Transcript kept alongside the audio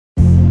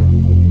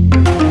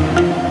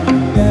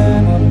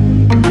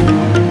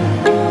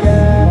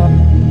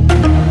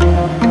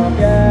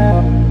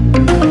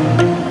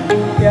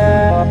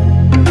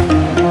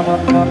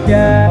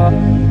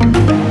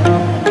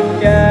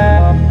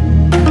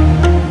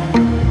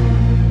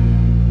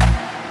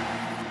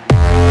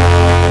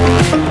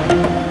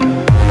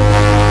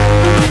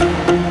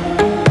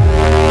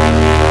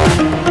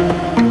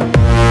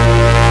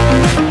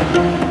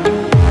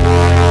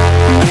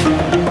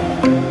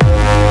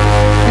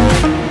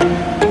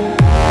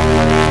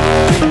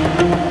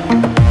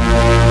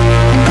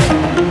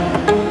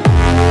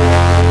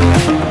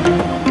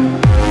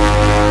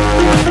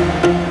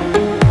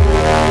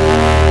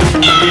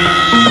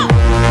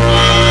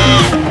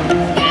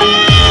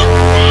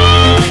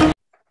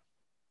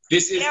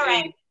This is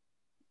a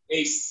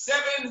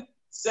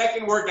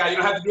 7-second workout. You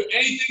don't have to do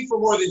anything for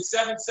more than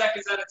 7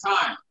 seconds at a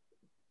time.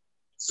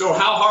 So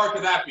how hard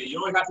could that be? You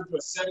only have to do a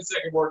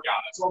 7-second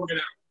workout. That's what we're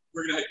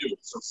gonna do.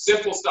 So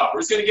simple stuff. We're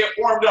just gonna get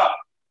warmed up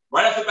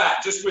right off the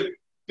bat, just with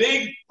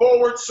big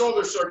forward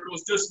shoulder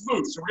circles, just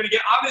loose. So we're gonna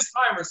get on this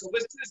timer. So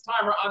listen to this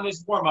timer on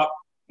this warm up.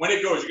 When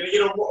it goes, you're gonna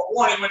get a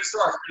warning when it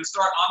starts. We're gonna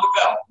start on the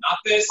bell. Not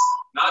this,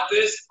 not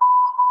this.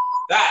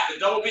 That, the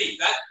double beat.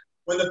 That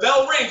when the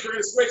bell rings, we're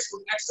gonna switch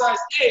from exercise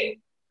A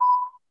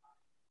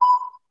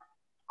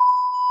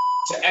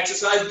to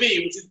exercise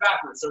B, which is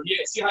backwards. So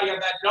see how you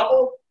have that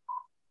double?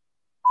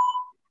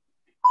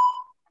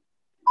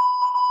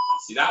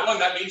 See that one?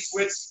 That means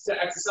switch to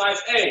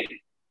exercise A.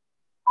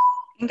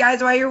 And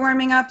guys, while you're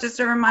warming up, just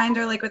a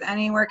reminder, like with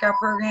any workout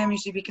program, you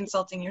should be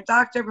consulting your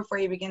doctor before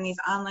you begin these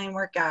online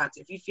workouts.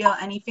 If you feel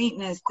any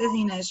faintness,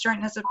 dizziness,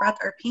 shortness of breath,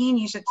 or pain,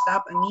 you should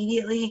stop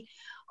immediately.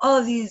 All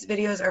of these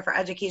videos are for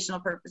educational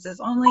purposes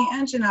only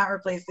and should not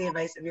replace the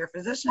advice of your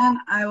physician.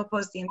 I will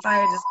post the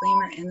entire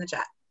disclaimer in the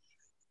chat.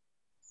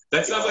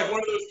 That sounds like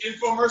one of those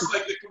infomercials,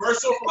 like the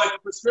commercial for like the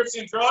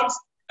prescription drugs.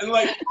 And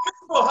like, this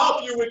will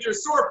help you with your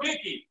sore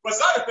pinky, but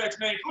side effects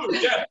may include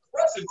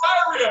depression,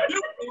 diarrhea,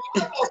 puking.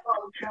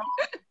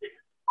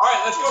 All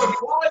right, let's go to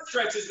quad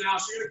stretches now.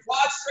 So you're going to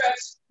quad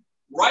stretch,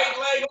 right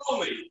leg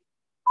only.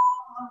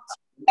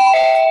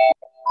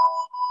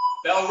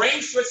 Bell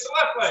range, switch to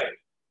left leg.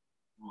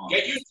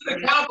 Get used to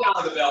the countdown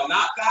of the bell,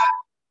 not that.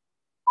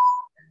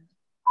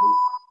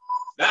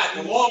 That,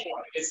 the long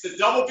one. It's the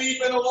double beep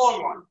and the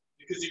long one,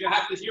 because you're going to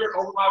have to hear it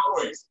over my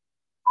voice.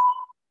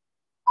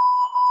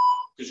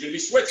 Because you're going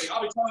to be switching.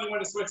 I'll be telling you when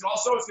to switch.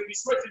 Also, it's going to be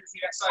switching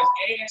between exercise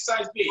A and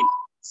exercise B.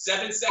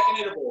 7-second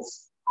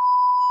intervals.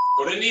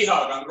 Go to knee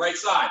hug on the right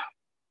side.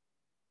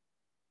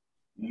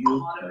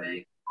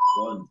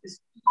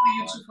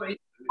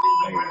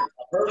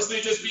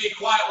 Purposely just being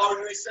quiet while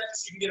we're doing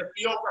stretches so you can get a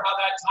feel for how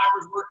that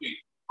timer's working.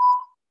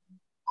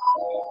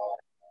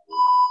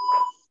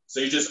 So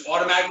you just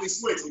automatically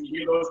switch when you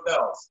hear those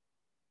bells.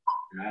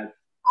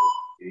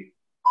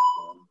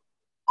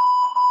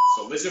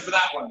 So listen for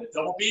that one, the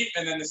double beat,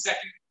 and then the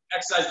second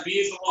exercise B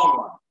is the long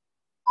one.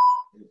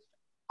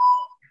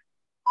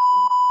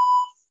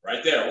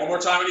 Right there. One more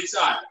time on each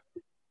side.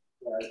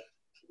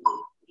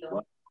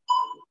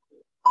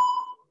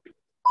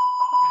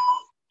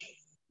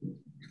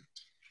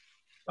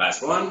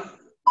 Last one.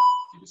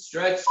 Keep it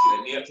stretch. Get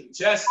that knee up to the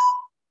chest.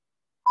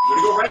 We're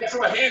going to go right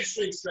into a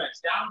hamstring stretch.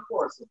 Down and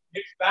forward. So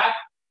hips back,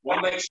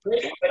 one leg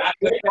straight, back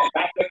leg bent,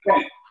 back leg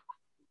bent.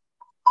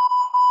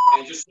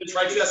 And just switch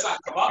right to that side.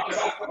 Come up,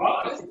 come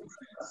up.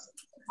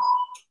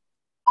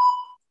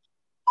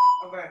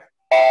 Okay.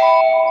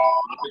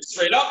 Up it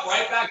straight up,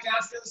 right back down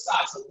to the other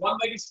side. So one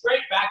leg is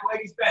straight, back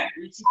leg is bent.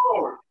 Reaching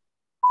forward.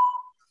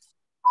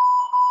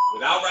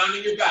 Without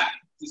rounding your back.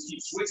 Just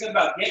keep switching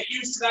about. Get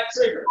used to that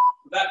trigger,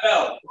 that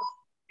bell.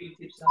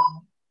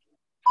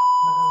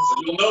 So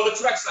you'll know the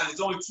trek sign. There's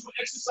only 2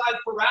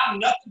 exercises per round,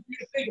 nothing for you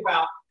to think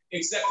about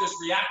except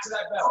just react to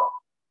that bell.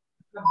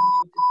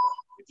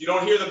 If you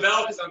don't hear the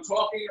bell because I'm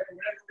talking or for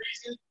whatever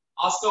reason,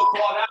 I'll still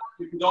call it out.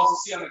 You can also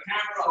see on the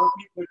camera other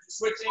people are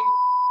switching.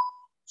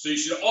 So you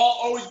should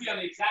always be on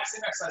the exact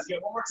same exercise.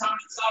 Get one more time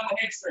inside the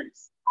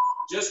hamstrings.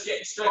 Just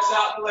getting stretched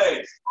out in the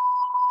legs.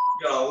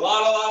 You got a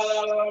lot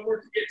of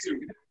work to get to.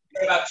 You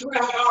got about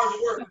 2.5 hours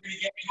of work to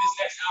get me this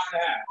next hour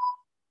and a half.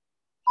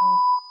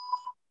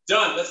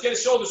 Done. Let's get a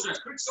shoulder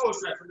stretch. Quick shoulder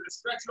stretch. We're going to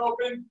stretch it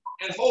open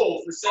and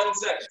hold for 7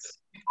 seconds.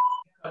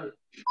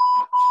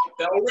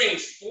 Bell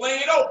rings. Fling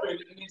it open and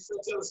then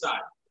stretch to the other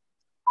side.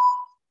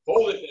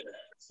 Hold it there.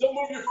 Still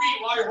move your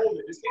feet while you're holding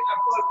it. Just get that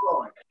blood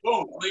flowing.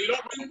 Boom. Fling it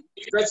open.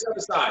 Stretch to the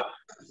other side.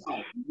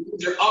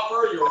 Your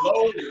upper, your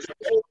lower, your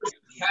shoulders, your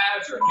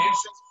calves, your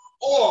hamstrings.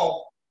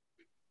 All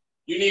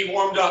you need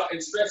warmed up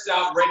and stretched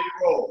out, ready to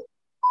roll.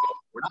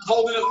 We're not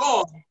holding it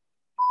long.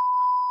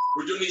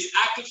 We're doing these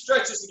active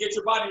stretches to get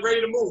your body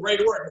ready to move, ready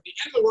to work. At the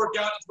end of the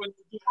workout is when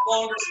you do the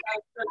longer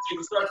stretching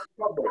and start to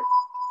recover.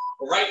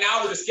 But right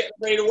now, we're just getting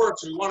ready to work,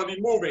 so we want to be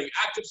moving,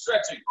 active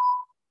stretching.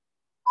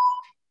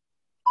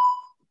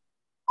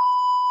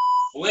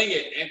 Fling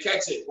it and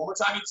catch it. One more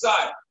time each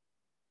side.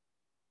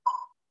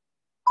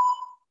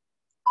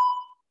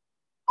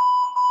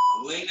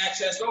 Fling that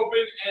chest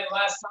open, and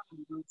last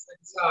time, do the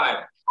second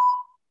side.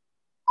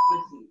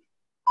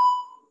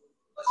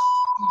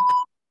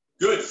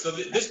 Good. So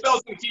this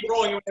bell's going to keep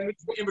rolling in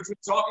between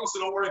talking, so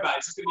don't worry about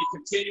it. It's just going to be a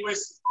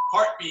continuous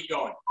heartbeat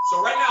going.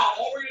 So right now,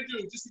 all we're going to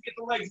do, just to get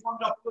the legs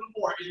warmed up a little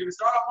more, is you're going to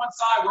start off one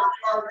side, wherever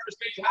you are, whatever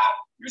space you have.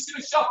 You're just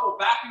going to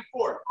shuffle back and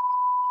forth.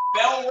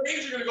 Bell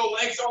rings, you're going to go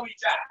legs only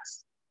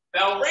jacks.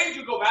 Bell rings,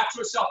 you go back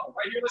to a shuffle.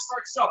 Right here, let's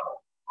start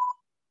shuffle.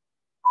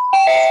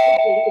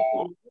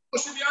 All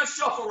should be on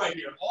shuffle right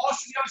here. All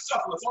should be on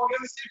shuffle. Let's all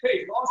get on the same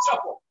page. We're all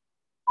shuffle.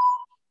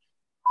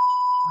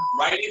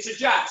 Right into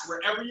jacks.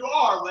 Wherever you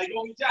are, leg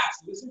only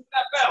jacks. Listen to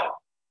that bell.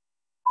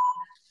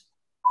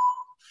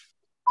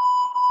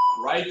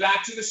 Right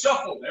back to the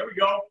shuffle. There we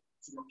go.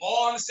 So we're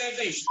all on the same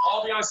thing. You should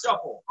all be on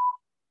shuffle.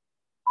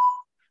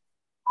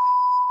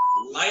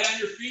 Light on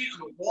your feet,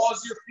 on the balls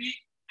of your feet,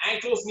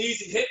 ankles,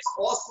 knees, and hips,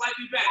 all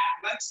slightly bent.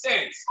 Athletic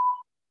stance.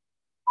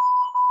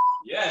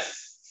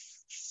 Yes.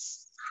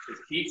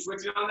 Just keep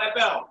switching on that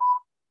bell.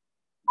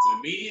 It's an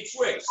immediate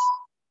switch.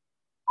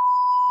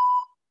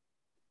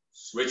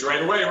 Switch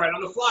right away, right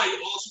on the fly.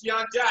 You all should be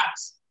on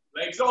jacks.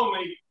 Legs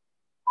only.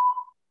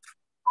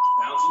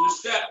 Bounce in your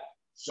step.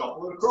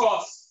 Shuffle it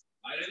across.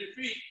 Light on your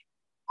feet.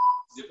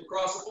 Zip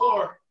across the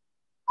floor.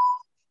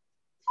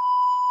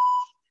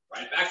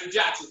 Right back to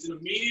jacks. It's an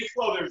immediate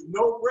flow. There's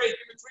no break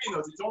in between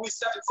those. It's only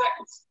 7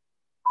 seconds.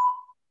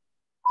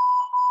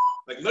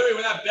 Like literally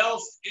when that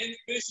bell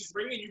finishes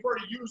ringing, you've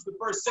already used the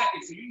first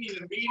second. So you need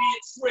an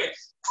immediate switch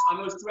on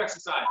those 2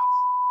 exercises.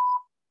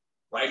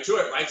 Right to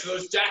it. Right to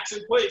those jacks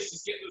in place.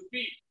 Just getting those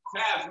feet,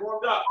 calves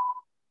warmed up.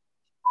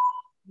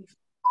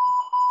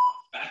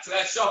 Back to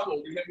that shuffle.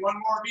 We're going to hit one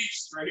more of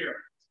each right here.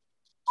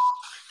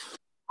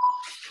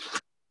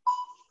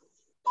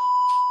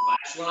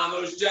 Last one on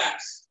those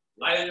jacks.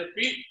 Light on your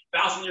feet,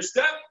 bounce in your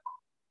step.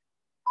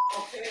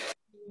 Okay.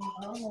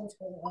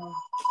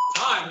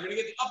 Time. We're going to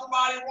get the upper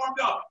body warmed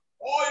up.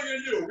 All you're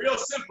going to do, real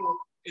simple,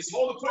 is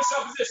hold the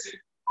push-up position.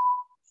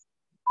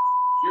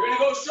 You're going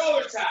to go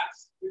shoulder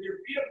taps with your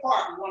feet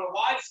apart. We want a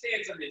wide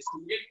stance on this.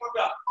 We're getting warmed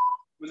up.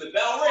 When the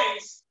bell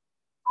rings,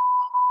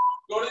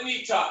 go to the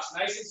knee tucks.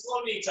 Nice and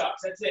slow knee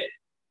tucks. That's it.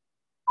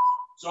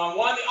 So on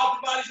one, the upper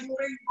body's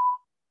moving.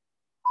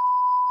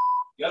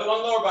 The other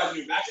one, lower body's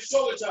moving. Back to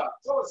shoulder tucks.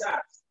 Shoulder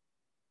taps.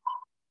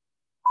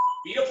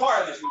 Feet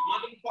apart this. We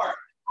want them apart.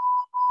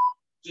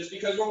 Just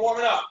because we're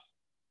warming up.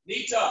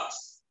 Knee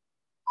tucks.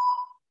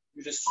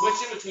 You're just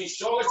switching between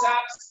shoulder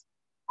taps,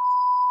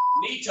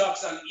 knee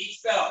tucks on each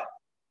bell.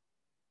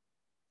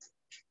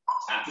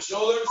 Tap the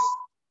shoulders.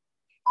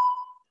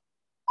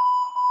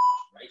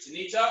 Right to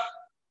knee tuck.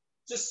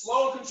 Just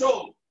slow and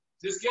controlled.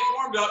 Just get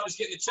warmed up. Just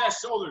getting the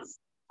chest, shoulders,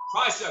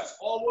 triceps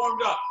all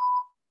warmed up.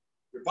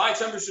 Your body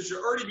temperature should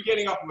already be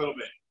getting up a little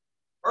bit.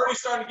 Already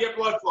starting to get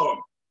blood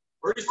flowing.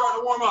 Already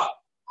starting to warm up.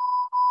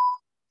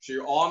 So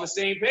you're all on the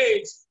same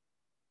page.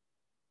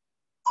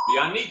 Be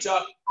on knee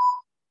tuck.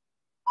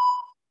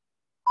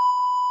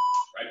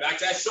 Right back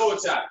to that shoulder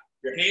tap.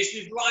 Your hands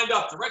should be lined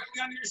up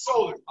directly under your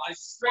shoulders. Body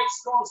straight,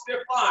 strong, stiff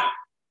line.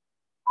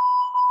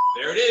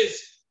 There it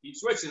is. Keep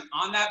switching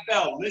on that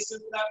bell. Listen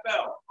for that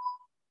bell.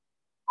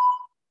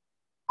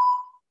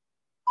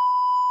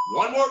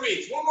 One more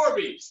beat. One more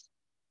beat.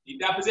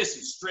 Keep that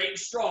position straight and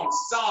strong,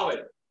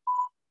 solid.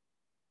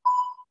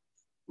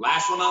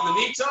 Last one on the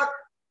knee tuck.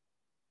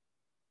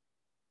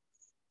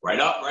 Right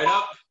up, right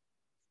up.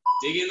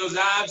 Dig in those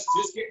abs,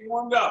 just getting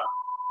warmed up.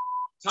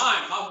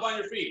 Time, hop up on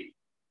your feet.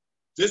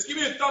 Just give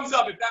me a thumbs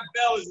up if that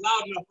bell is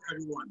loud enough for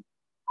everyone.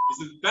 Is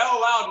the bell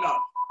loud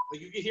enough?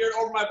 Like you can hear it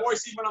over my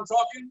voice even when I'm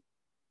talking?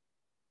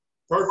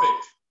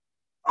 Perfect.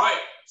 All right,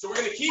 so we're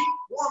gonna keep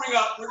warming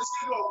up. We're just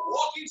gonna do a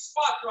walking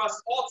squat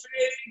thrust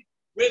alternating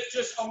with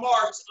just a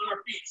march on our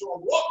feet. So a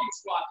walking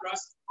squat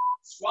thrust,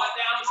 squat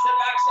down, step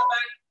back,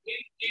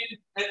 in,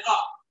 and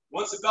up.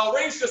 Once the bell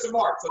rings, just a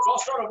march. So let's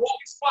all start a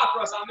walking squat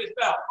thrust on this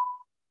bell.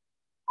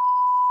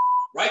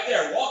 Right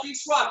there, walking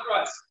squat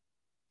thrust.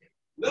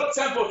 Little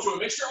tempo to it.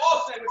 Make sure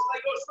alternate which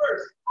leg goes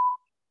first.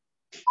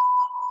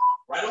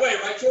 Right away,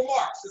 right to a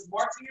march. Just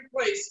marching in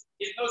place.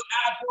 Getting those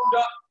abs warmed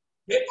up.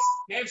 Hips,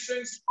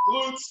 hamstrings,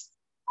 glutes.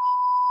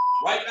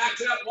 Right back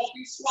to that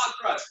walking squat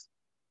thrust.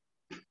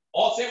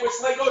 Alternate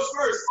which leg goes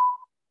first.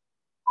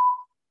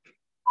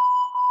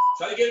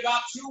 Try to get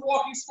about 2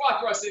 walking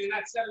squat thrusts in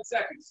that 7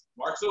 seconds.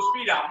 March those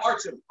feet out.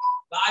 March them.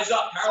 Thighs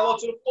up, parallel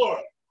to the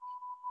floor.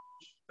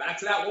 Back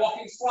to that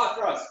walking squat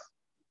thrust.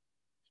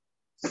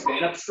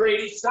 Stand up straight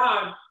each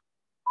time.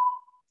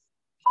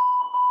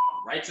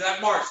 Right to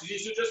that march.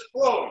 These are just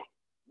flowing.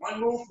 One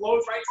move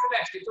flows right to the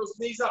next. Get those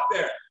knees up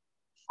there.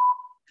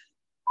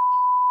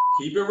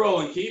 Keep it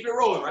rolling. Keep it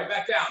rolling. Right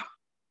back down.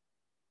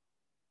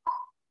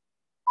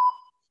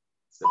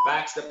 Step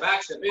back, step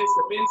back, step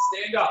in,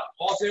 stand up.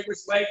 Alternate which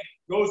leg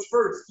goes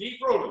first.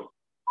 Keep rolling.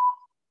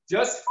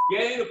 Just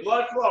getting the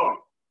blood flowing.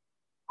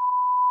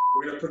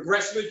 We're going to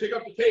progressively pick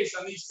up the pace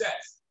on these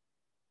sets.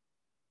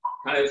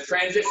 Kind of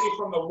transitioning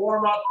from the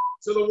warm-up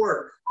to the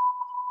work.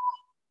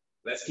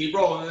 Let's keep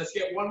rolling. Let's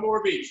get one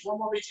more beat. One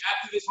more beat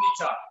after this knee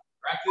tuck,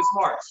 or after this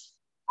march.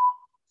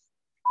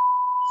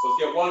 So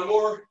let's get one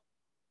more.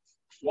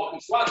 Walking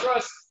squat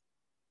thrust.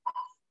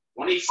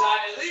 One each side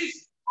at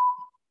least.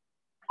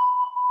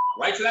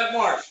 Right to that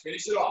march.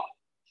 Finish it off.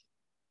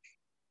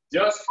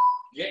 Just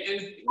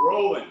getting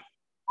rolling.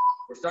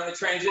 We're starting to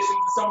transition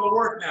to some of the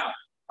work now.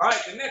 All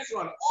right, the next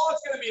one. All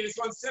it's going to be, this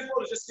one's simple,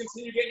 to just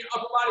continue getting your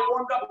upper body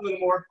warmed up a little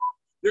more.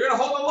 You're going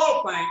to hold a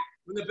low plank.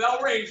 When the bell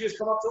rings, you just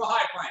come up to a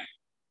high plank.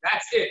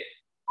 That's it.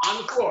 On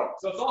the floor.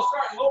 So it's all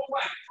starting low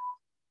plank.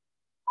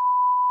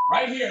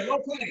 Right here, low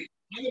plank.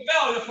 On the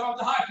bell, you'll come up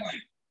to high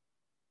plank.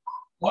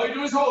 All you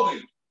do is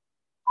holding.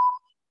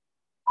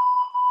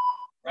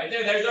 Right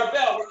there, there's our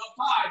bell. We're up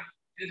high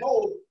and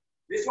hold.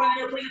 This one,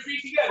 you're going to put your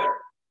feet together.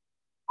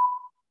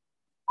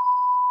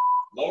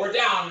 Lower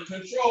down and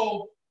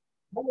control.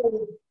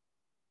 Hold.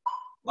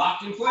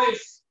 Locked in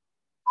place.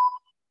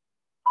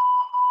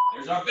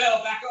 There's our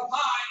bell, back up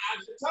high,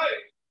 abs are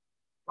tight.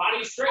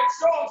 Body straight and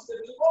strong, step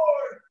to the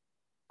board.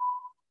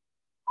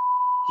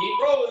 Keep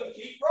rolling,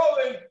 keep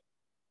rolling.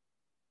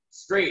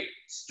 Straight,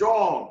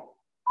 strong.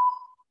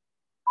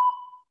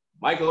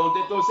 Michael, don't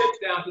dip those hips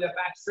down, get that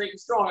back straight and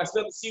strong. I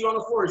still have to see you on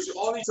the floor. You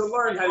all need to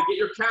learn how to get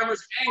your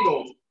cameras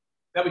angled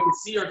that we can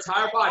see your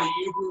entire body,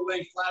 even if we're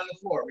laying flat on the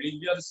floor. We need to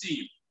be able to see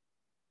you.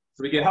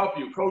 So we can help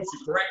you, coach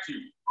you, correct you.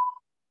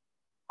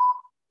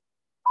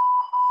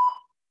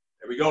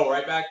 There we go,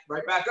 right back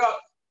up.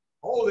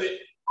 Hold it.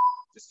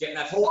 Just getting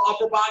that whole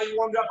upper body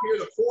warmed up here,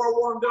 the core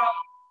warmed up,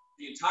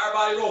 the entire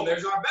body rolling.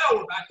 There's our bell,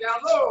 we're back down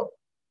low.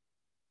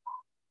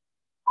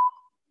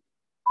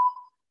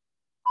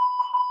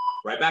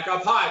 Right back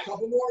up high,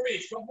 couple more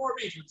beats,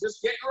 we're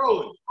just getting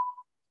rolling.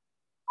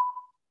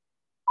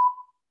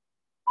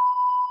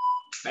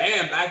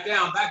 Bam, back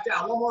down,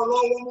 one more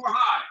low, one more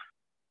high.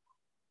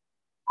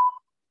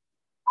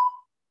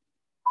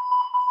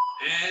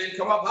 And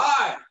come up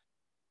high,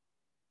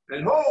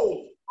 and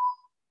hold.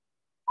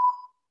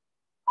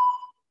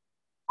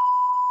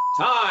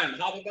 Time,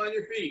 hop up on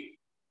your feet.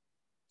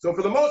 So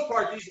for the most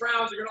part, these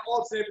rounds are gonna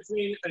alternate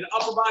between an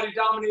upper body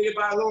dominated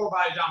by a lower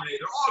body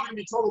dominated. They're all gonna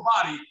be total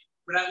body,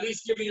 but at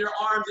least giving your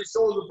arms and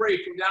shoulders a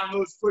break from down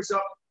those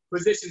push-up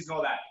positions and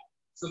all that.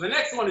 So the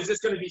next one is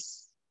just gonna be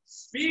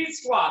speed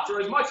squats, or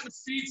as much of a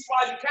speed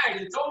squat as you can,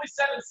 because it's only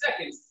 7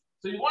 seconds.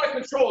 So you wanna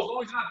control as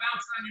long as you're not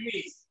bouncing on your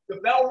knees. The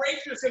bell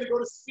ranger is gonna go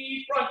to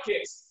speed front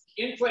kicks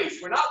in place.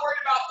 We're not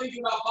worried about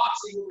thinking about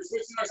boxing where we're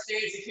switching our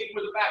stance and kicking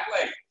with the back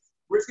leg.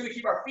 We're just gonna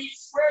keep our feet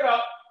squared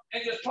up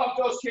and just pump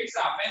those kicks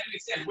out. Bend and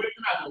extend, whip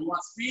them out. We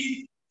want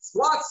speed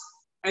squats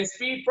and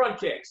speed front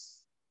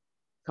kicks.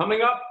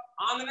 Coming up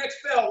on the next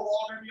bell, we're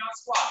all gonna be on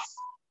squats.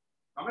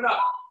 Coming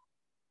up.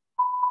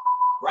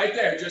 Right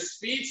there, just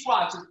speed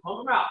squats, just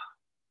pump them out.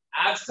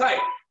 Abs tight,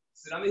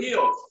 sit on the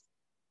heels.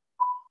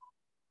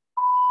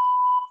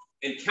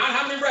 And count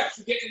how many reps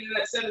you get into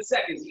that 7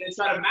 seconds, and then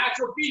try to match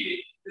or beat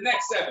it the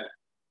next 7.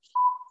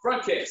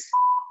 Front kicks.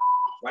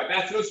 Right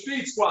back to those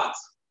speed squats.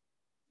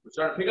 We're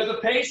starting to pick up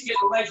the pace, get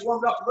the legs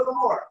warmed up a little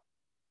more.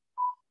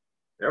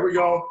 There we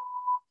go.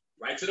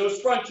 Right to those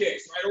front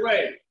kicks right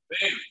away.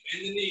 Bam,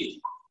 bend the knee,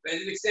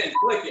 bend and extend,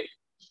 flick it.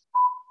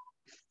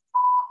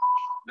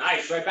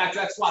 Nice, right back to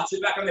that squat.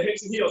 Sit back on the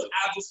hips and heels,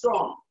 abs are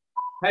strong.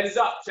 Head is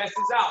up, chest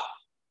is out.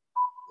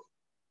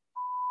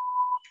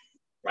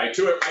 Right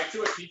to it,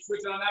 keep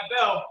switching on that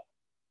bell.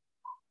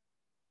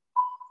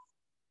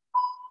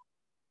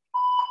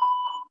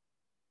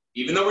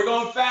 Even though we're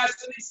going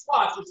fast in these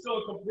squats, we're still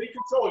in complete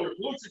control. Your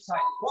glutes are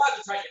tight, your quads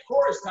are tight, your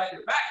core is tight,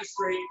 your back is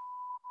straight.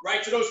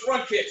 Right to those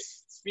front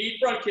kicks, speed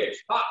front kicks.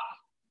 Pop,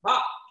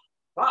 pop,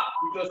 pop.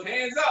 Keep those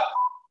hands up.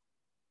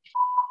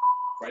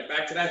 Right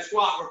back to that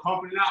squat, we're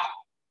pumping it out.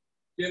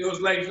 Getting those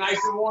legs nice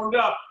and warmed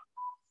up.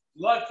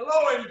 Blood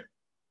flowing.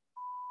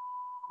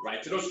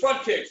 Right to those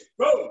front kicks.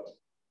 Boom,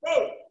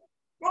 boom,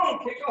 boom.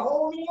 Kick a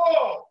hole in the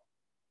wall.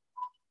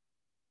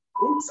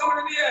 Boot someone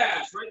in the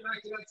ass. Right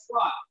back to that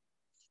squat.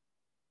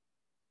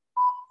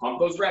 Pump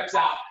those reps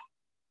out.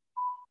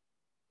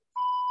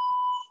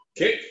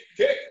 Kick,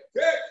 kick,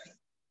 kick.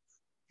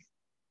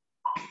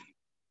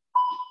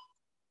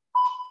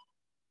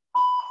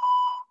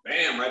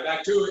 Bam, right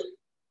back to it.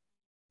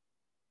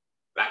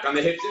 Back on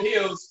the hips and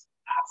heels.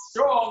 Abs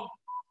strong.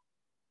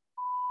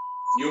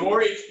 Few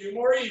more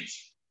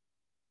each.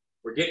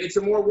 We're getting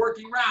into more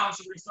working rounds,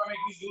 so we're going to start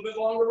making these a little bit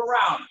longer of a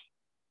round.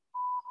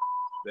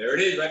 There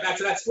it is, right back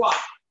to that squat.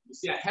 You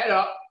see that head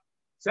up,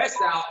 chest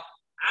out,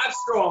 abs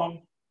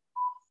strong.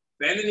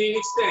 Bend the knee and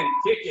extend,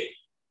 kick it.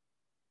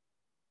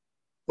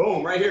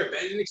 Boom, right here,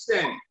 bend and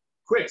extend.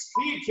 Quick,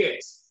 speed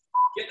kicks.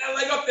 Get that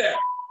leg up there.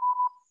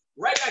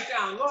 Right back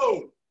down,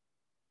 low.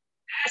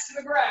 Ass to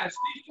the grass,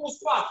 speed full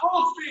squat,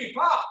 full speed,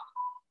 pop,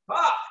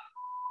 pop.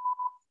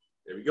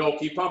 There we go,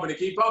 keep pumping it,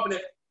 keep pumping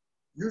it.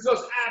 Use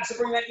those abs to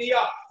bring that knee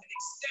up and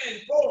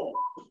extend, boom.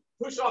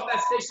 Push off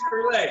that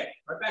stationary leg,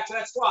 right back to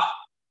that squat.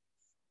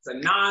 It's a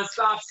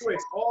non-stop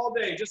switch all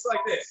day, just like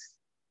this.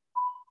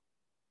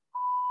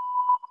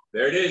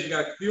 There it is, you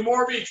got a few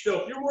more beats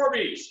still, a few more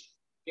beats.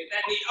 Get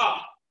that knee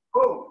up,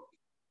 boom,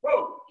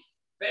 boom.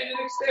 Bend and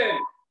extend.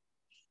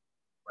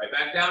 Right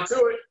back down to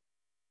it.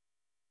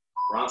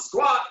 We're on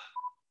squat.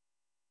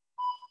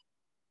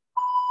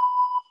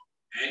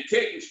 And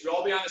kick, we should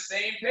all be on the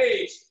same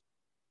page.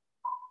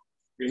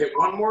 We hit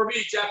one more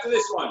beat after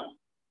this one.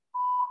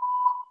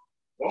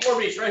 One more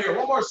beat right here,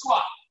 one more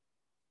squat.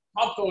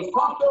 Pump those,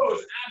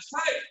 abs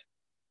tight.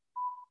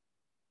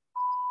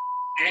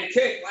 And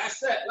kick, last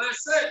set,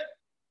 last set.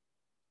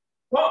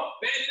 Pump,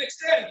 bend and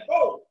extend,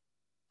 boom.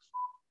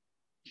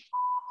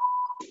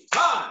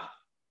 Time.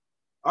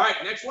 All right,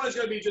 next one is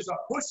gonna be just a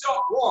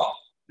push-up walk.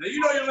 Now you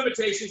know your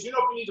limitations, you know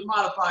if you need to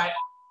modify it.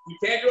 You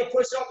can't do a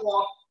push-up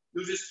walk,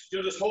 you'll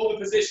just hold the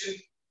position,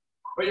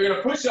 but you're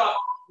gonna push up,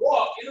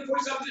 walk, in the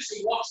push-up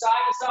position, walk side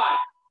to side.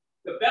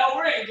 The bell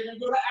rings, you're gonna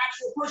go to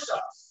actual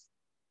push-ups.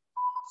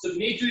 So if you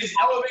need to do these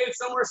elevated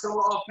somewhere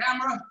off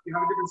camera, you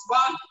have a different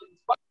spot,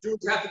 do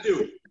what you have to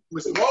do. Do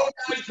as low down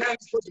as you can,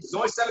 it's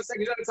only 7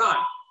 seconds at a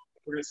time.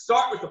 We're going to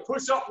start with the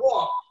push-up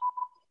walk.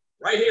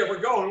 Right here, we're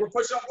going. We're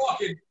push-up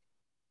walking.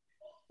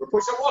 We're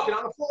push-up walking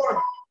on the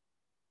floor.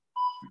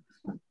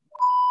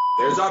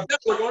 There's our bell.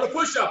 We're going to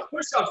push-ups.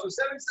 Push-ups for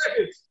 7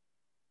 seconds.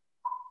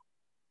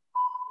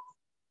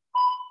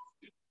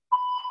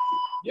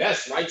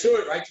 Yes, right to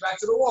it. Right back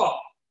to the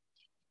wall.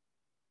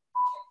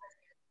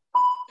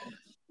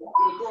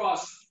 Walking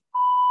across.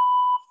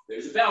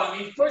 There's a bell. It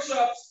means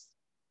push-ups.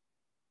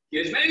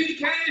 Get as many as you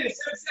can in 7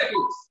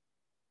 seconds.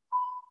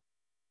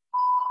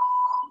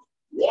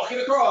 Walking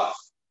across.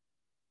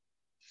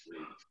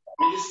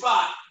 In your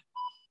spot.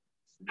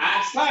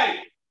 Abs tight.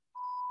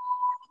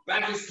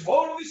 Back is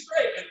totally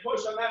straight and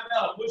push on that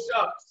bell. Push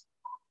up.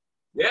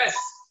 Yes.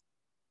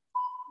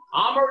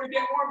 I'm already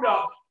getting warmed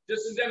up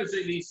just to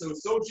demonstrate these,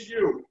 so should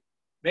you.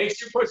 Make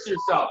sure you push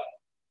yourself.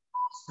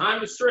 It's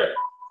time to strip.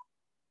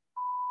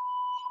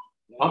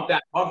 Pump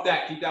that, pump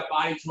that. Keep that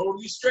body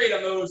totally straight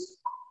on those.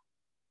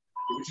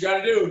 Do what you got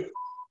to do.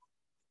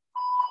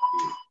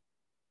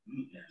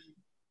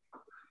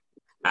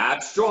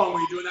 Abs strong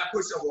when you're doing that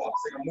push-up walk.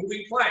 It's like a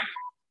moving plank.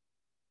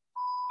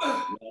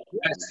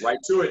 Yes, right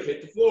to it.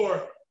 Hit the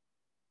floor.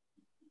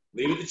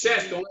 Leave it the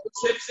chest. Don't let the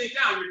hips sink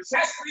down. Your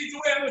chest leads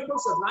away on those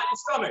push-ups, not your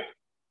stomach,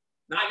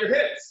 not your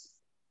hips.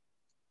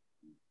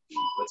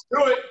 Let's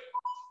do it.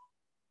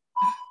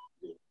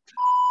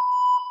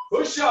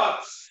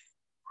 Push-ups.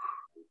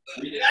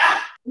 Breathe it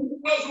out. Move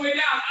the nose way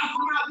down. Out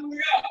the mouth,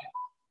 way up.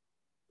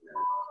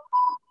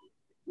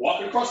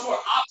 Walking across the floor.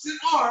 Opposite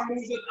arm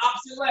moves with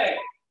opposite leg.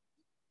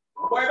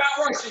 Don't worry about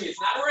rushing. It's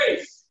not a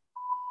race.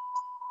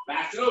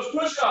 Back to those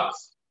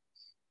push-ups.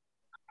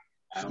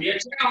 Should be a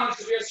challenge.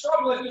 Should be a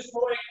struggle at this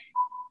point.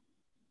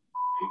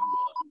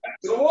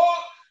 Back to the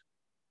walk.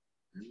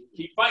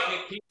 Keep fighting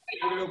it. Keep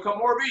fighting it. We're going to come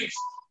more beats.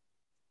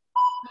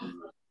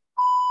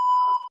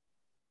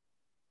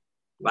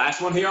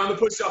 Last one here on the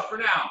push-up for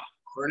now.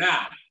 For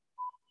now.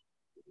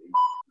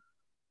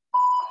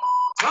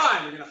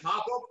 Time. You're going to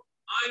hop up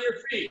on your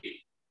feet.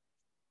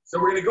 So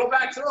we're going to go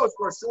back to those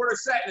for a shorter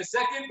set in a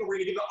second, but we're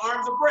going to give the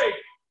arms a break.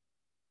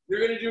 You're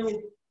going to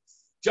do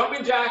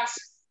jumping jacks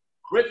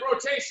with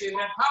rotation and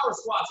power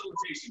squats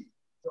rotation.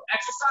 So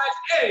exercise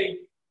A,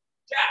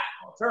 jack,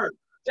 turn,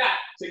 jack,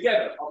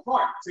 together,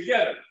 apart,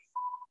 together.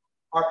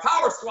 Our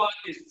power squat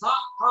is pop,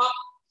 pop,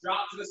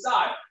 drop to the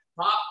side.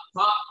 Pop,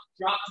 pop,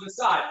 drop to the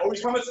side.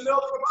 Always come into the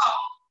middle for the pop.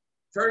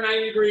 Turn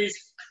 90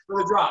 degrees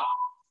for the drop.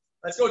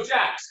 Let's go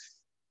jacks.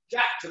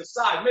 Jack to the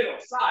side, middle,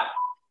 side,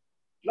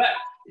 left,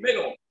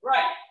 middle,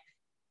 right.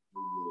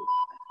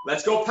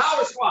 Let's go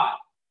power squat.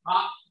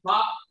 Pop,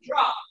 pop,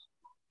 drop.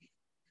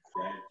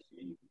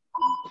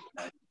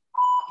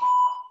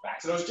 Back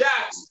to those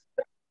jacks.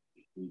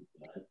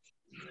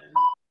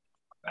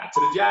 Back to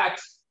the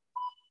jacks.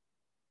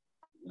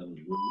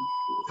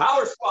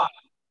 Power squat.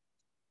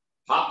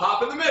 Pop,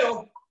 pop in the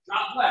middle.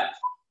 Drop left.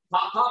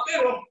 Pop, pop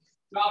middle.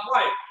 Drop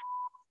right.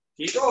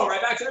 Keep going.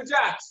 Right back to the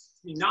jacks.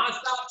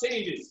 Non-stop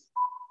changes.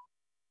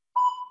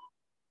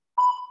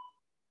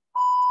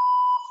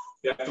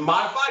 You have to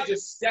modify,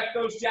 just step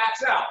those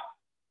jacks out.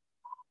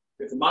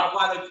 You have to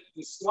modify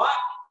the squat,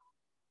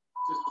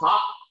 just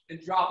pop and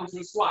drop into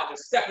a squat.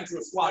 Just step into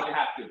a squat if you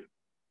have to.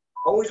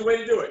 Always a way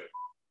to do it.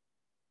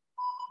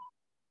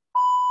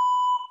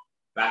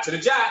 Back to the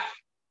jack.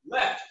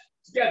 Left,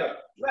 together,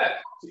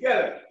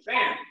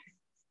 bam.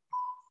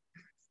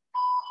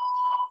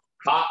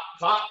 Pop,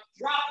 pop,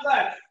 drop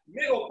left.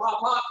 Middle, pop,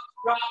 pop,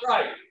 drop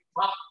right.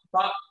 Pop,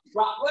 pop,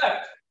 drop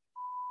left.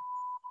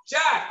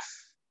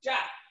 Jacks,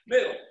 jack,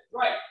 middle,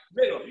 right,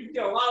 middle. You can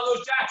get a lot of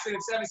those jacks in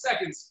 7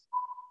 seconds.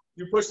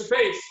 You push the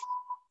pace.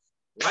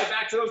 Right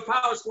back to those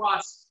power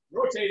squats.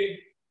 Rotating.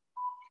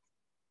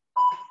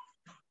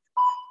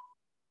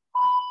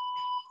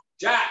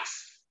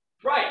 Jacks.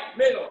 Right,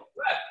 middle,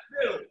 left,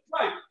 middle,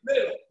 right,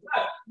 middle,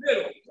 left,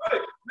 middle,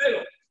 right,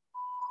 middle.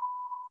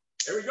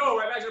 Here we go.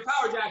 Right back to the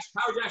power jacks.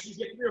 Power jacks, you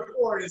get 3 or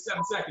 4 in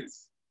 7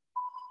 seconds.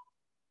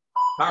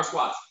 Power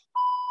squats.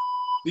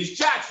 These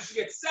jacks, you should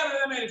get 7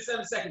 of them in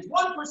 7 seconds.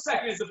 1 per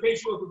second is the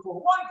pace you're looking for.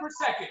 1 per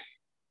second.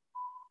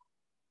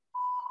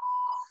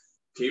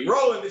 Keep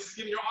rolling. This is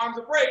giving your arms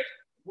a break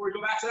before we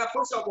go back to that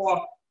push-up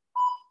walk.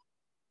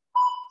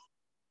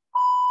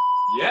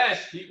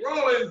 Yes, keep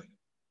rolling.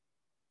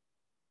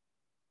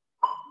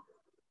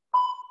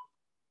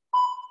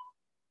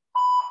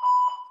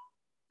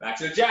 Back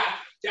to the jack.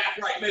 Jack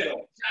right middle.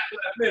 Jack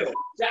left middle.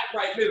 Jack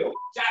right middle.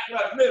 Jack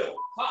left middle.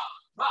 Pop,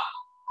 pop.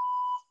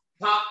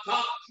 Pop,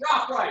 pop,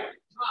 drop right.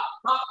 Pop,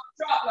 pop,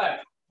 drop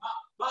left. Pop,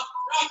 pop,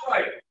 drop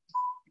right.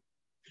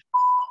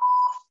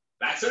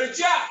 Back to the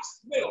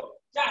jacks. Middle.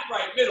 Jack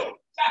right middle.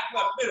 Jack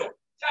left middle.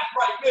 Jack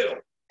right middle.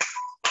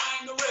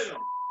 Find the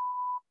rhythm.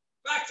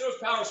 Back to those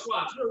power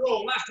squats. We're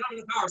rolling. Last time in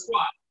the power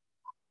squat.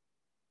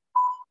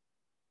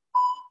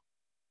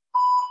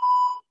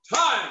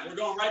 Time. We're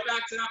going right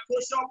back to that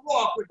push-up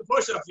walk with the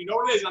push-ups. You know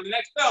what it is on the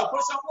next bell.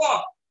 Push-up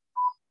walk.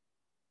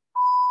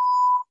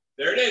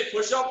 There it is.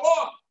 Push-up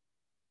walk.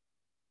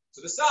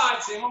 To the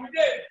side. Same one we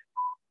did.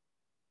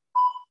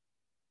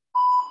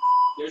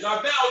 Here's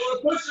our bell.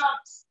 We're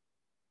push-ups.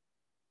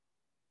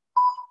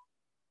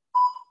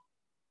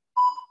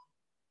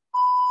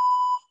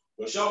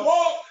 Push up,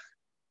 walk.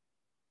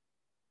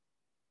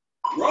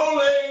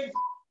 Rolling.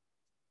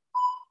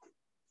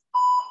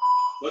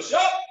 Push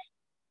up.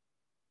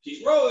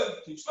 Keep rolling.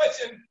 Keep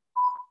switching.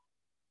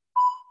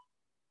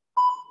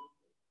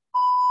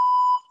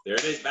 There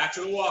it is. Back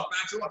to the walk.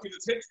 Back to the walk. Keep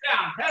the hips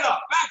down. Head up.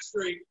 Back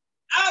straight.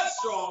 Abs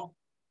strong.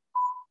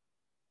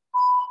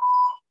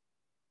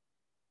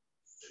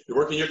 You're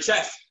working your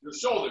chest, your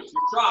shoulders,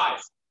 your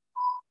thighs.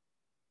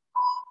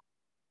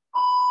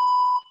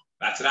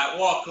 Back to that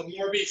walk. Couple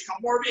more beats.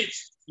 Couple more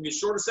beats. It's going to be a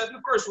shorter set than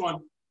the first one.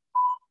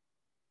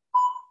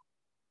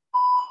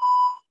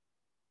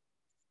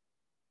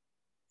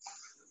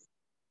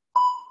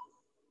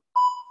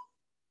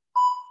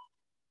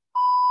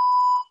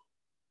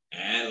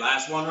 And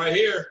last one right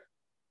here.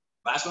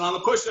 Last one on the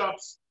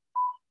push-ups.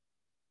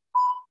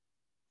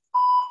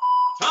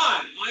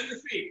 Time on your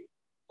feet.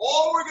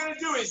 All we're going to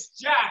do is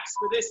jacks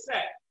for this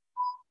set.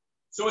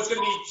 So it's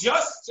going to be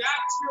just jack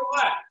to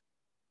your left.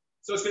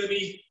 So it's going to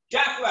be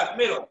jack left,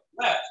 middle,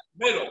 left,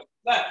 middle,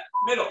 left,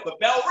 middle. The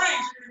bell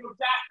rings, you're going to go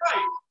jack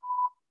right.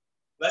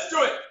 Let's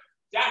do it.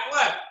 Jack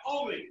left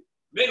only.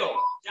 Middle,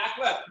 jack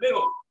left,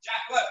 middle,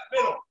 jack left,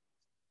 middle.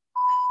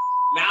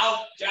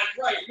 Now jack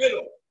right,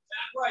 middle,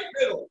 jack right,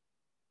 middle.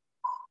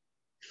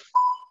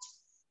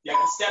 You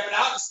have to step it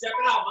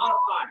out,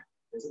 modify.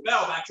 There's a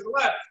bell, back to the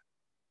left.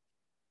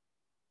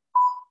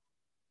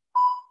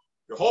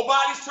 Your whole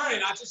body's turning,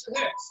 not just your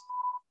hips.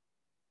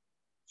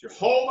 Your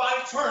whole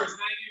body turns 90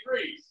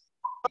 degrees.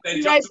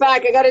 Then Be right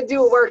back. I got to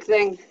do a work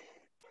thing.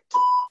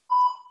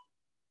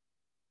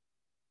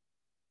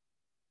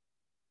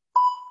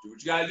 Do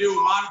what you got to do.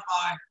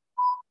 Modify.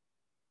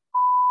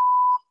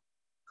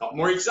 Couple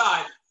more each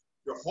side.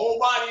 Your whole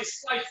body is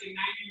slicing 90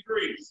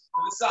 degrees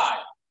to the side.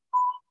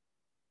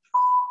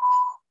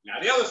 Now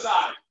the other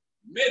side.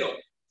 Middle,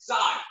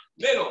 side,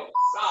 middle,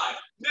 side,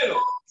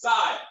 middle,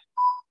 side.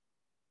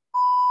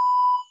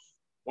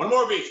 One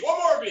more beat. One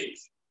more beat.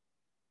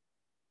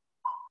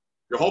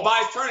 Your whole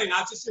body's turning,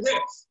 not just your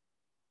hips.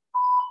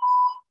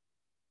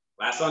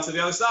 Last one to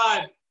the other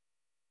side.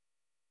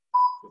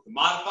 With the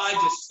modified,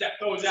 just step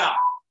those out.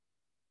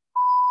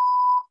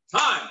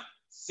 Time.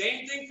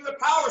 Same thing for the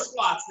power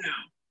squats now.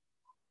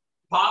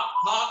 Pop,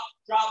 pop,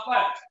 drop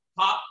left.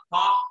 Pop,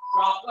 pop,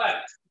 drop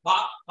left.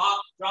 Pop,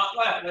 pop, drop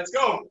left. Let's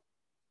go.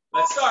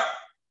 Let's start.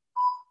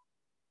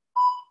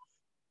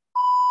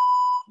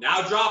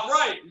 Now drop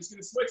right. I'm just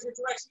going to switch which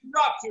direction you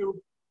drop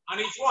to on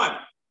each one.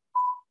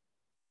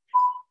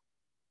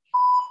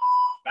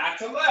 Back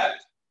to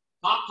left.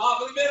 Pop,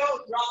 pop in the middle,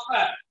 drop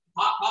left.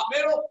 Pop, pop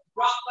middle,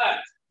 drop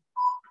left.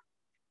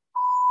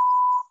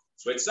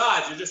 Switch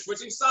sides. You're just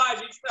switching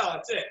sides each spell.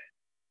 That's it.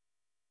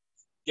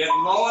 Get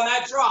low on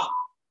that drop.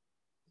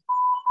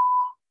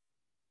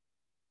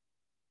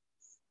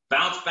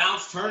 Bounce,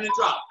 bounce, turn and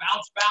drop.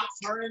 Bounce, bounce,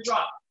 turn and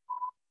drop.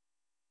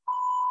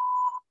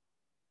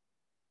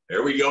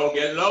 There we go.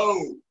 Get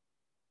low.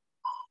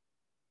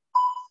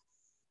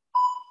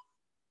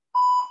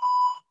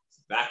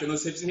 Back in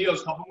those hips and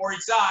heels. Couple more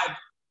each side.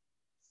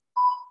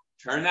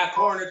 Turn that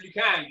corner if you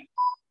can.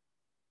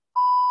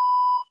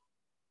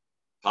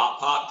 Pop,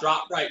 pop,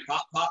 drop right.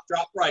 Pop, pop,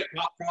 drop right.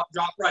 Pop, pop,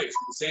 drop right.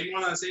 The same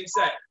one on the same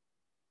set.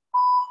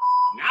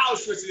 Now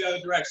switch to the other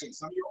direction.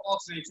 Some of you are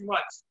alternating too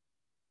much.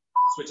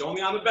 Switch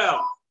only on the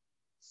bell.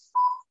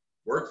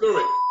 Work through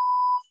it.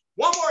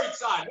 One more each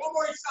side. One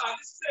more each side.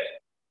 This is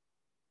it.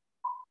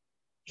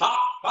 Pop,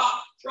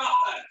 pop, drop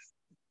left.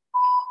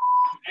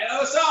 And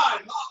other side.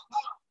 Pop,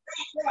 pop,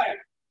 drop right.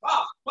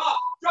 Pop, pop,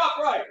 drop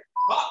right.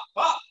 Pop,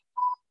 pop.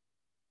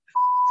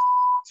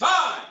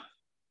 Time.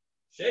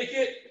 Shake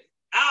it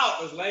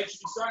out. Those legs should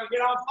be starting to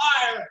get on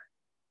fire.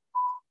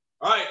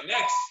 All right,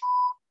 next.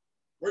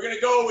 We're going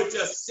to go with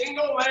just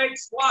single leg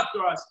squat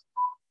thrust.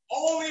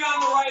 Only on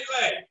the right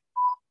leg.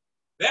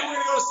 Then we're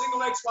going to go to single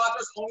leg squat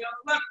thrust only on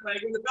the left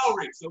leg when the bell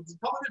rings. So it's a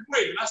couple of different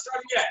ways. We're not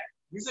starting yet.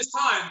 Use this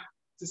time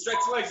to stretch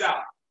the legs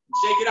out and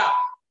shake it out.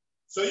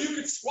 So you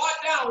can squat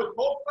down with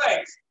both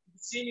legs. You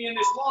can see me in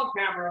this long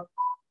camera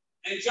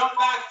and jump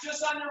back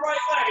just on your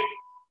right leg.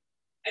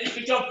 And you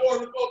can jump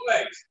forward with both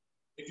legs.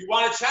 If you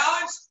want a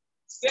challenge,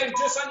 stand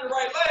just on your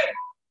right leg.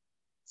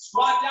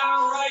 Squat down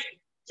on the right.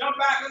 Jump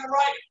back on the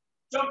right.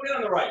 Jump in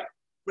on the right.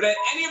 But at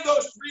any of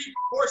those three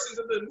portions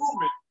of the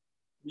movement,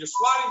 when you're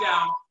squatting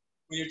down,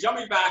 when you're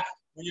jumping back,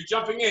 when you're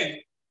jumping in,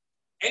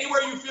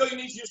 anywhere you feel you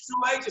need to use two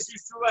legs, just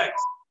use two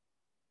legs.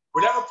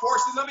 Whatever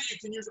portions of it, you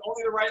can use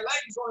only the right leg,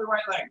 use only the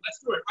right leg. Let's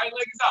do it. Right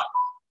leg is up.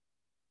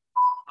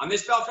 On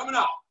this bell coming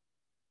up.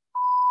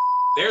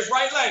 There's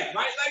right leg.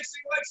 Right leg,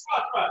 single leg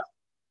squat thrust.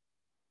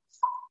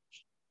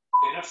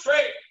 Stand up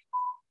straight.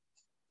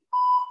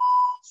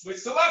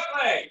 Switch to left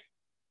leg.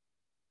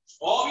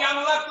 All be on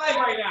the left leg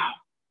right now.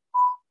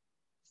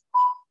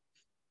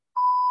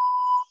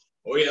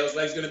 Oh yeah, those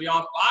legs are going to be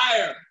on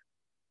fire.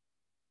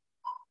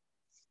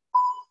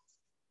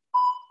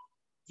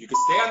 You can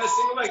stay on the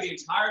single leg the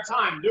entire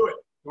time. Do it.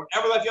 Don't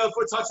ever let the other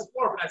foot touch the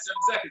floor for that 7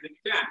 seconds if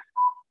you can.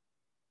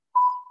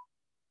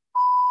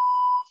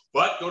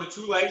 But go to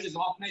two legs as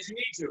often as you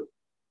need to.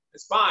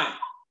 It's fine.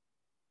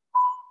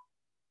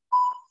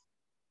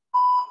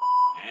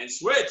 And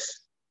switch.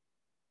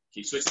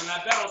 Keep switching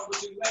that bell,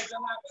 switching legs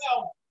on that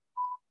bell.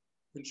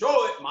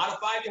 Control it.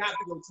 Modify if you have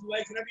to. Go 2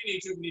 legs whenever you need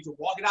to. If you need to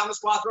walk it out in the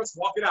squat thrust,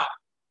 walk it out.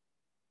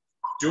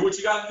 Do what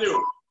you got to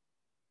do.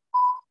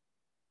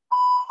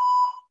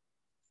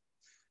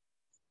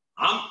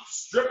 I'm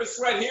stripping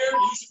sweat here.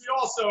 You should be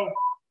also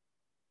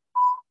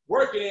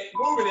working it,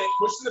 moving it,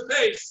 pushing the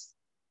pace.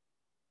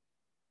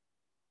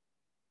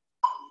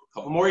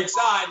 Couple more each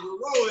side.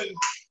 We're rolling.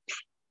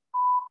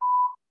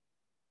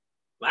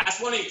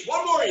 Last one each.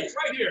 One more each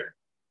right here.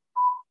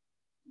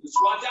 You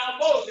squat down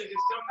both and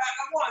just jump back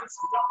on once.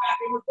 Jump back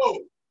in with both.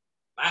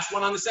 Last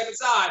one on the second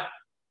side.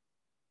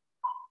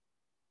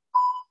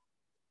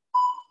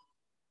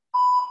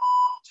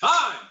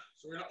 Time.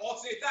 So we're going to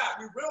alternate that.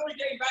 We will be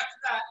getting back to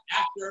that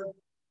after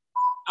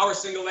our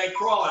single leg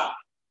crawl out.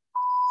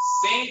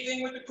 Same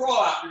thing with the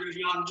crawl out. You're going to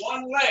be on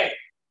one leg.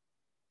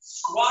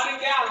 Squatting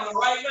down on the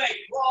right leg.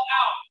 Crawl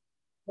out.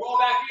 Crawl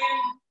back in.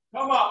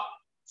 Come up.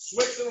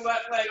 Switch to the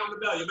left leg on the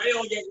bell. You may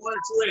only get 1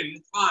 or 2 in.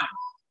 It's fine.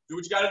 Do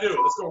what you got to do.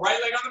 Let's go right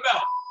leg on the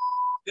bell.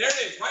 There it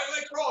is. Right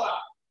leg crawl out.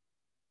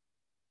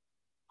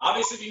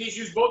 Obviously, if you need to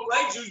use both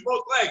legs, use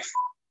both legs.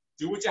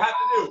 Do what you have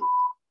to do.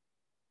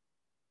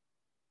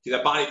 Keep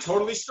that body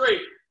totally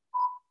straight.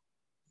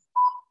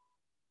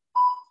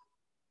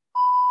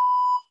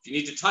 If you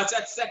need to touch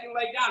that second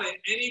leg down at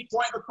any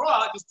point of the crawl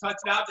out, just touch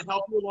it out to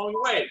help you along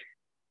the way.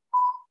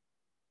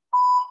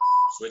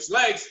 Switch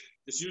legs.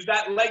 Just use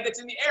that leg that's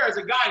in the air as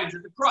a guidance,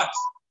 as a crutch.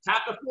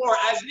 Tap the floor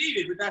as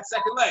needed with that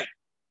second leg.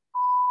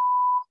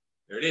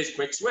 There it is,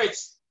 quick switch.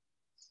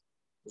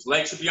 Those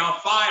legs should be on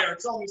fire.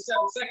 It's only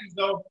 7 seconds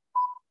though.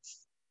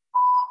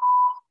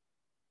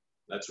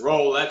 Let's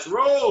roll, let's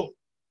roll.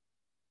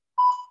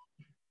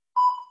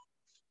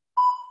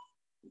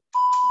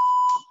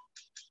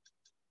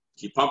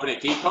 Keep pumping it,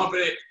 keep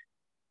pumping it.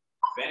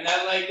 Bend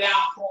that leg down,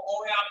 pull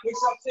all the way out, push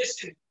up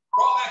position.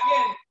 Crawl back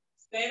in,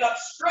 stand up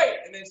straight,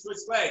 and then switch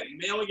leg. You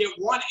may only get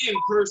 1 in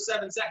per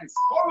 7 seconds.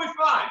 Totally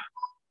fine.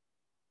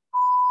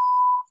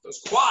 Those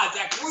quads,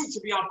 that glute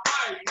should be on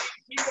fire. You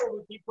need to keep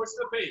over, keep pushing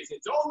the pace.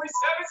 It's only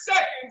 7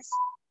 seconds.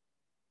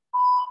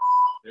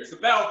 There's the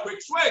bell, quick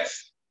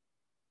switch.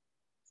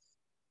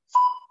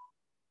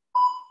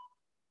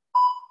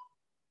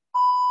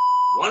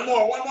 One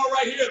more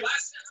right here.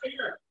 Last set right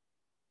here.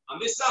 On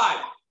this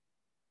side.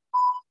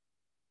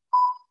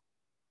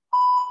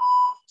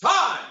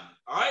 Time.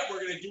 All right, we're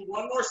going to do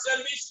 1 more set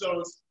of each of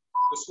those.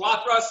 The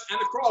squat thrust and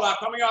the crawl out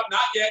coming up.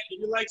 Not yet. Give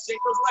your legs, shake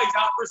those legs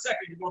out for a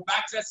second. You're going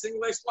back to that single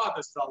leg squat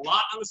thrust. It's a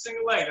lot on the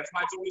single leg. That's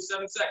why it's only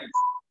 7 seconds.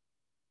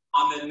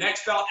 On the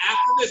next bell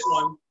after this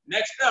one,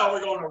 next bell,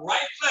 we're going to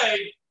right leg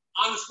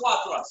on the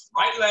squat thrust.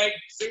 Right leg,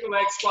 single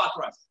leg, squat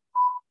thrust.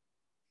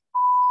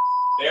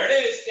 There it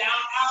is. Down,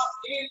 out,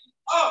 in,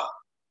 up.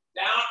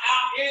 Down,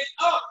 out, in,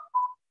 up.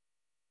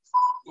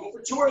 Go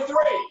for 2 or 3.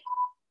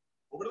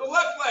 Over to the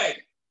left leg.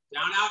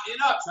 Down, out, in,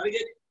 up. Try to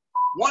get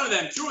 1 of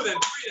them, 2 of them, 3 of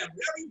them.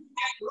 Whatever you can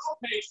get, your own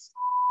pace.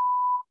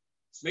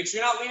 Just make sure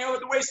you're not leaning over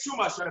the waist too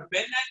much. Try to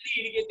bend that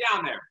knee to get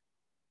down there.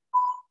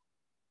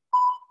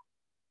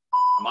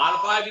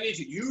 Modify if you need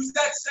to. Use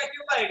that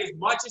second leg as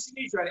much as you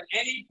need to at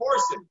any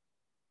portion.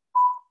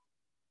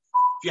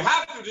 If you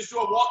have to, just do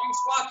a walking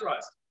squat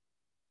thrust.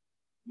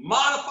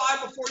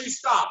 Modify before you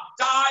stop.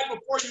 Die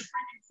before you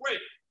freaking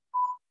quit.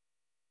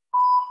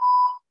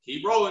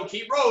 Keep rolling,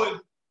 keep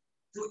rolling.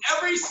 Do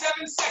every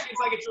 7 seconds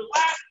like it's your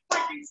last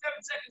freaking 7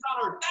 seconds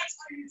on earth. That's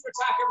how you need to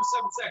attack every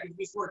 7 seconds of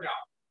this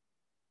workout.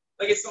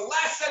 Like it's the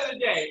last set of the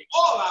day.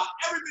 All out,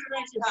 every bit of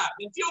energy you have.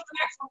 Then deal with the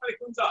next one when it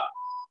comes up.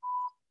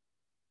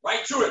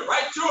 Right to it,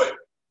 right to it.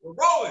 We're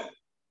rolling.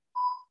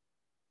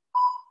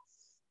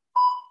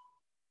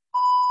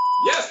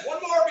 Yes, 1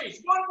 more of each.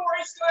 1 more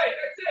each leg.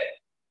 That's it.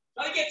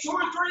 Try to get 2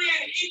 or 3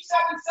 in each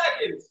 7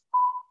 seconds.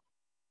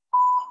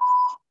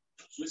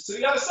 Switch to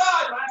the other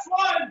side. Last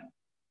one.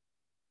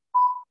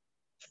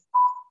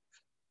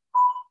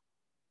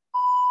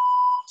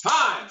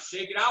 Time.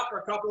 Shake it out for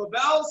a couple of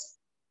bells.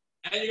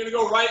 And you're going to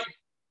go right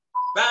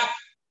back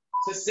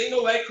to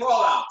single leg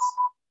crawl outs.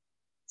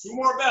 2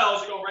 more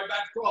bells. You're going right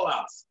back to crawl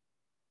outs.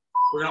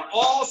 We're going to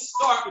all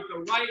start with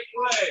the right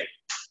leg.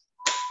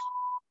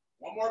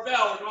 1 more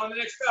bell. We're going to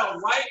the next bell.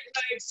 Right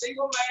leg,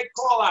 single leg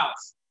crawl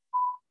outs.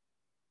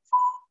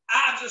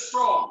 Abs are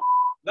strong.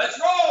 Let's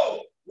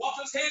roll. Walk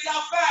those hands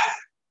out fast.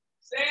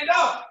 Stand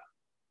up.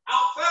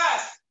 Out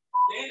fast.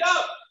 Stand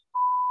up.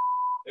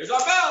 There's our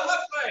bell.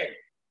 Left leg.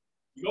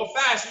 You go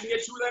fast, you can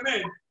get 2 of them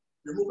in.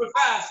 You're moving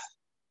fast.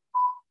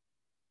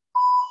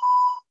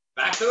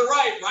 Back to the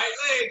right. Right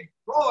leg.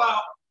 Roll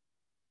out.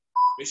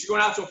 Make sure you're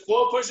going out to a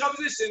full push-up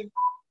position.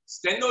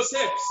 Extend those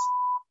hips.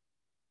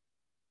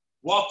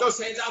 Walk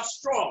those hands out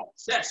strong.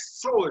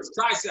 Chest, shoulders,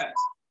 triceps.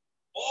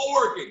 All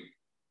working.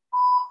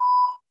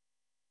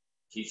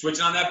 Keep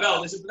switching on that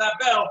bell. Listen for that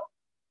bell.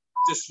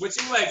 Just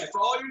switching legs. That's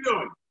all you're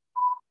doing.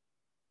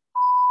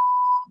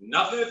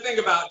 Nothing to think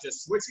about.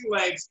 Just switching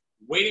legs,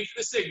 waiting for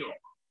the signal.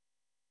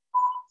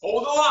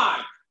 Hold the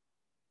line.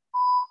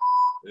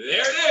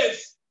 There it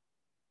is.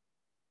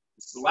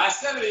 This is the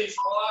last set of these.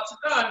 Call outs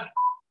are done.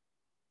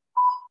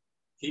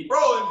 Keep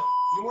rolling.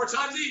 A few more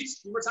times each.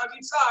 A few more times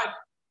each side.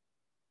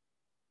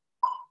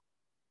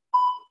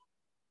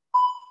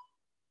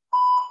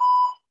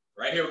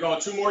 Right here, we're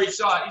going 2 more each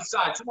side.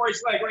 2 more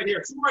each leg right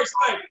here. 2 more each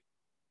leg.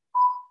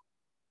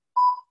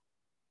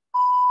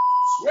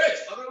 Switch,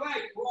 other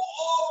leg. Roll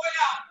all the way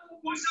out.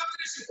 Push up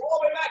position. All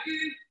the way back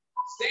in.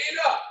 Stand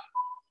up.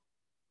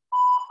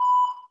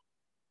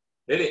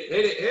 Hit it,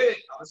 hit it, hit it.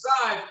 Other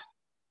side.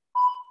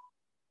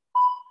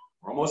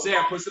 We're almost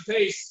there. Push the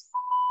pace.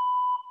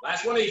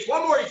 Last one each.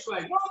 1 more each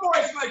leg. 1 more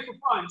each leg for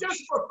fun.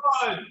 Just for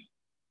fun.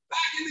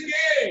 Back in the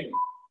game.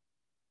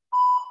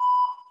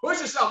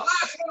 Push yourself.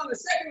 Last one on the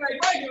second leg.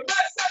 Right here.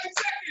 Last 7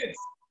 seconds.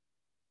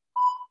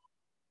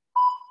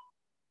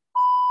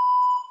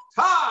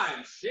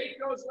 Time. Shake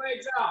those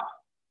legs out.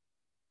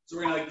 So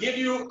we're going to give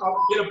you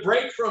get a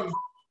break from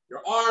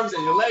your arms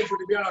and your legs. We're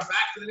going to be on our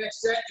back for the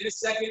next set in a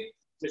second.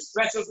 Just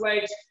stretch those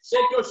legs,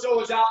 shake those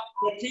shoulders out,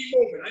 but keep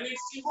moving. I need to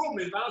see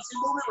movement. If I don't see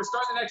movement, we're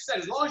starting the next set.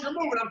 As long as you're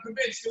moving, I'm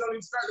convinced you don't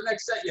need to start the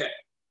next set yet.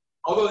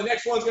 Although the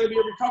next one's going to be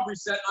a recovery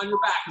set on your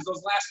back because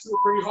those last 2 are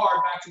pretty hard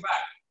back to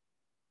back.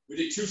 We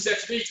did 2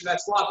 sets of each of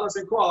that squat,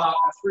 thrust, and crawl out.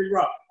 That's pretty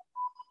rough.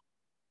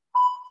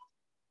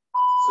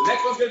 So the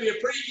next one's going to be a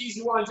pretty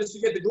easy one just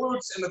to get the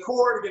glutes and the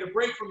core, to get a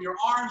break from your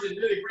arms and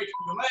really a break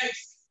from your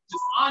legs,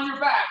 just on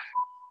your back.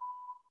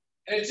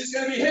 And it's just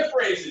going to be hip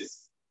raises.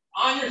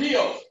 On your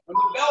heels. When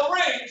the bell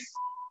rings,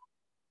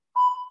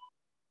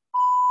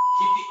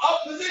 keep the up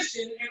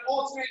position and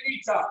alternate knee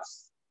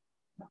tucks.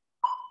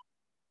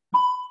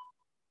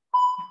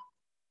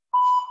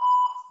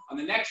 On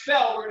the next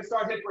bell, we're going to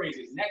start hip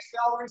raises. Next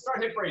bell, we're going to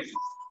start hip raises.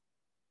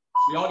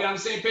 So we all get on the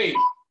same page.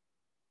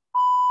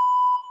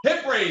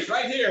 Hip raise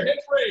right here. Hip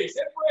raise,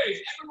 hip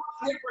raise. Everyone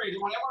on hip raise. I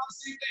want everyone on the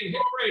same thing.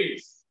 Hip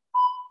raise.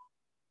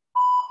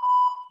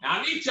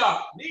 Now knee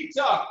tuck, knee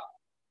tuck.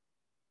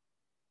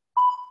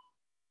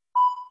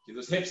 Keep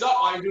those hips up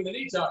while you're doing the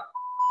knee tuck.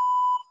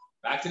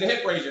 Back to the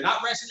hip raise. You're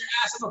not resting your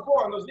ass on the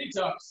floor on those knee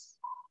tucks.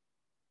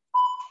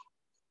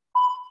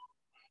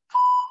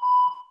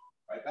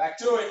 Right back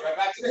to it. Right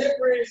back to the hip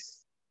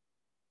raise.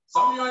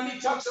 Some of you on knee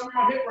tuck, some of you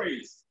on hip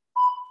raise.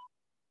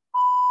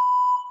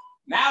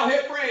 Now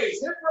hip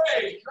raise, hip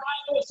raise.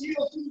 Drive those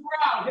heels to the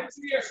ground. Hips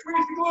in the air.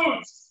 Squeeze the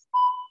glutes.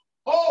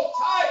 Hold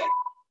tight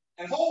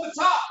and hold the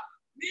top.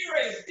 Knee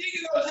raise. Dig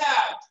in those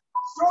abs.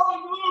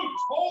 Strong glutes.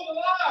 Hold the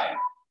line.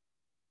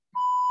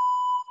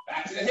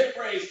 Back to the hip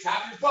raise,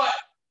 tap your butt,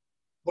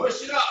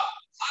 push it up,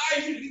 high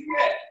as you can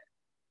get.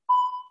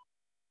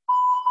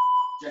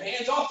 Get your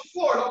hands off the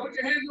floor, don't put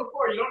your hands on the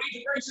floor. You don't need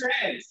to brace your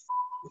hands.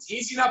 It's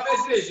easy enough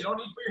as it is. You don't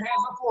need to put your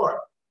hands on the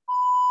floor.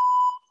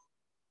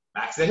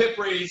 Back to the hip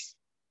raise.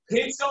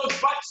 Pinch those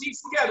butt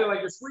cheeks together like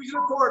you're squeezing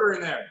a quarter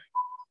in there.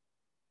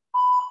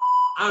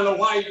 I don't know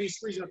why you'd be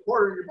squeezing a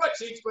quarter in your butt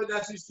cheeks, but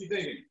that's what you should be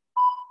thinking.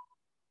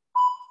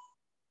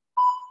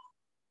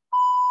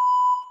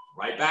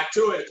 Right back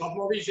to it. A couple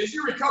more of these. This is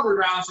your recovery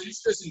round, so you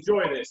should just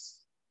enjoy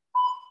this.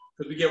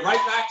 Because we get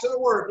right back to the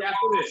work after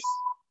this.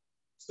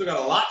 Still got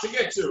a lot to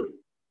get to.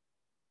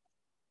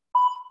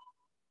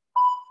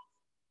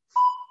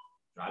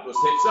 Drive those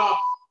hips up.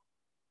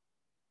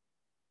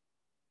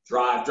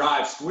 Drive,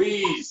 drive,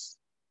 squeeze.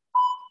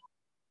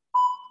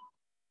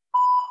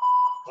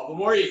 Couple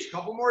more each,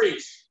 couple more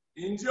each.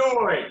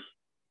 Enjoy.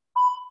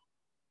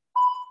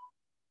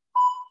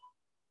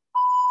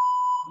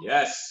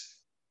 Yes.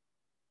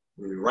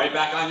 We'll be right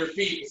back on your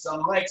feet with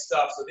some leg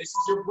stuff. So this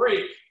is your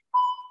break.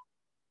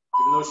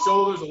 Giving those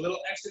shoulders a little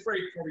extra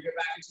break before we get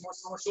back into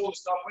some more shoulder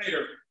stuff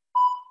later.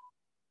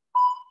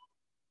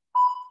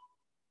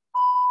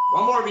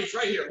 1 more beach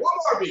right here. 1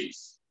 more beach.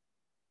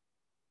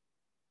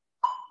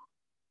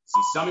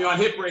 See some of you on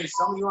hip raise,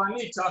 some of you on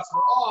knee tucks.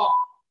 We're all,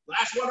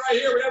 last one right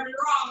here, whatever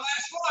you're on,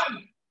 last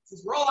one.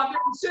 Since we're all on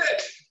different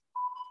shit.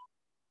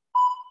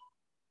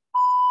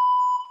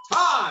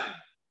 Time.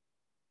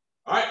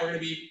 All right, we're going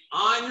to be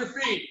on your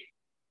feet.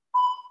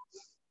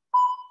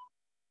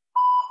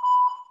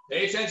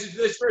 Pay attention to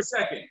this for a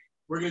second.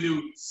 We're going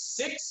to do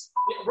 6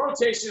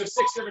 rotation of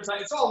 6 different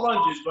times. It's all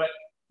lunges, but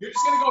you're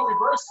just going to go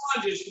reverse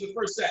lunges for the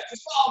first set.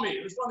 Just follow me.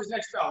 Let's go on this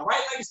next bell.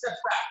 Right leg steps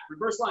back.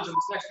 Reverse lunge on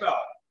this next bell.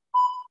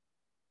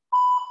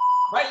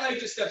 Right leg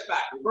just steps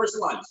back. Reverse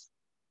lunge.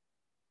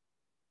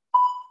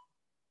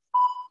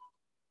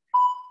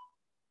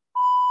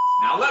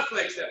 Now left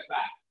leg steps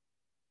back.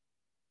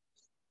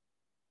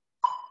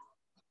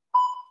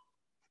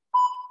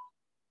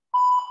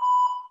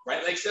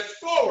 Right leg steps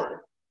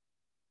forward.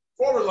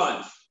 Forward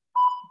lunge.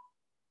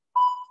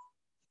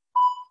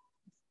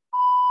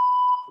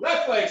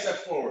 Left leg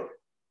steps forward.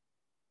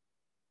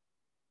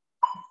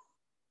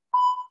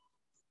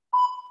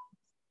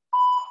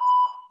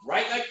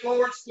 Right leg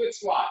forward, split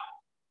squat.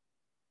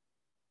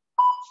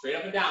 Straight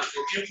up and down,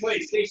 so you're in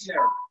place,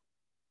 stationary.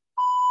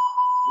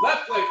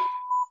 Left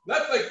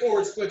leg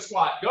forward, split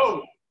squat,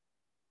 go.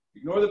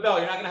 Ignore the bell,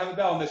 you're not gonna have a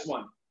bell in this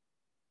one.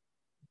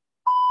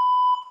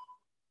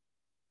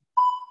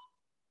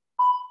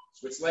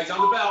 Switch legs on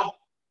the bell.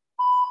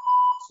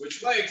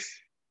 Switch legs.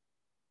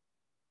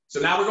 So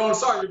now we're going to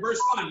start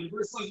reverse lunge.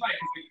 Reverse lunge right.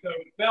 The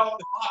bell,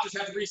 the clock just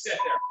has to reset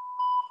there.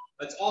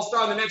 Let's all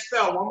start on the next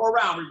bell. One more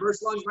round.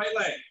 Reverse lunge right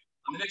leg.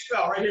 On the next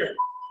bell right here.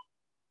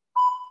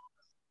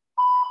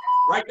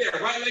 Right there.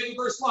 Right leg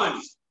reverse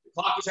lunge. The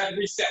clock just had to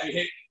reset. We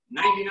hit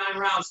 99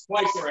 rounds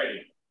twice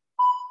already.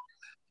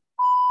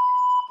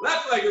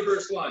 Left leg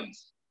reverse lunge.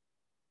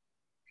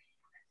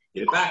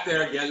 Get it back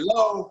there. Get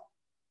low.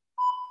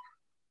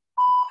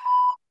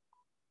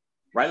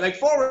 Right leg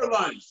forward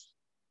lunge.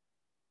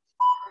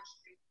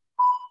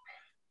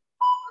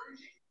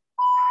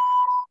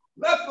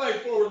 Left leg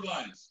forward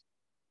lunge.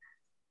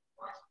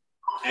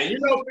 And you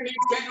know if you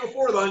can't do a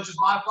forward lunge, just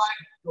modify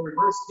it. Go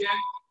reverse again.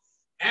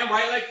 And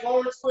right leg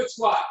forward split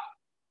squat.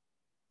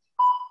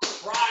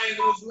 Frying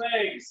those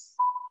legs.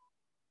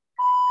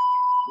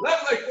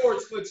 Left leg forward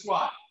split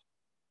squat.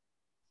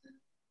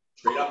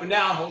 Straight up and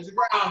down, hold the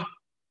ground.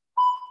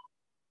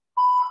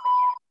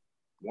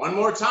 One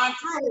more time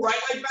through, right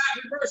leg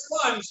back, reverse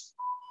lunge.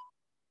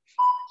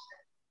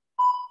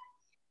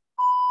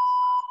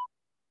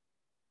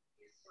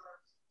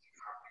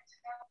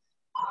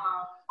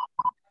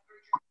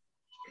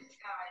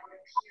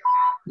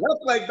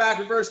 Left leg back,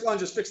 reverse lunge.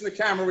 Just fixing the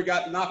camera. We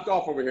got knocked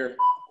off over here.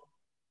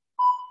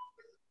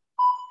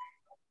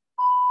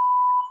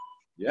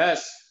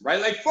 Yes. Right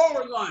leg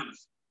forward lunge.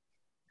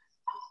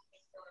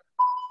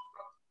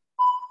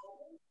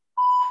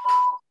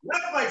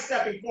 Left leg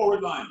stepping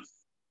forward lunge.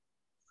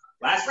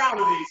 Last round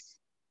of these.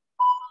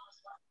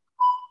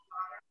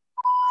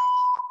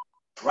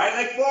 Right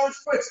leg forward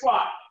split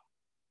squat.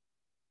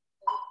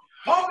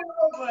 Holding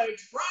those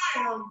legs,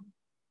 frying them.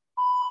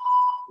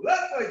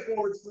 Left leg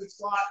forward split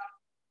squat.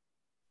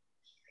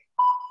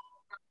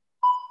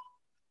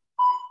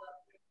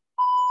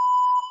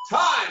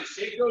 Time.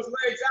 Shake those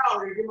legs out.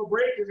 We're going to give them a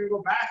break. We're going to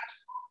go back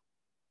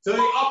to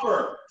the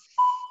upper.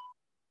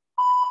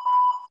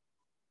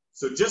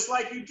 So just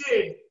like you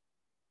did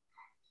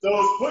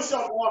those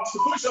push-up walks to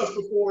push-ups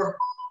before,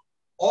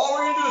 all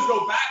we're going to do is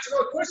go back to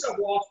those push-up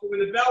walks, but when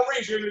the bell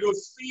rings, you're going to go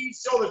speed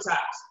shoulder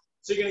taps.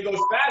 So you're going to go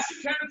as fast as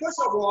you can in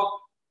push-up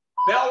walk,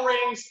 bell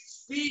rings,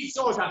 speed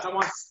shoulder taps. I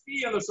want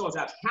speed on those shoulder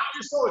taps. Count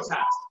your shoulder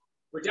taps.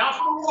 We're down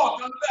from the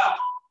walk on the bell.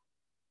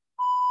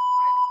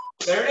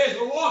 There it is,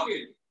 we're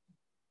walking.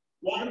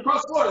 Walking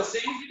across the floor, the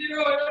same as you did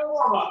earlier in the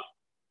warm-up.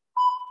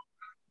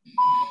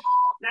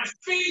 Now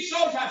speed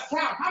shoulder taps,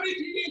 count. How many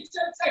can you do in 10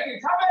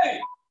 seconds? How many?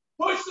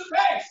 Push the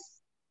pace.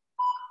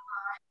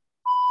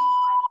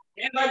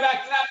 And right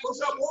back to that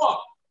push-up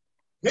walk.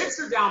 Hips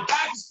are down,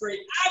 back is straight,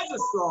 abs are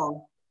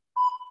strong.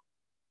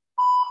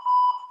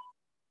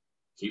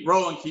 Keep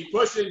rolling, keep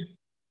pushing.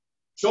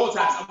 Shoulder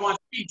taps, I want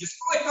speed. Just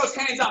flick those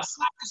hands out,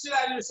 slap the shit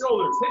out of your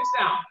shoulders. Hips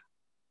down.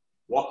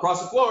 Walk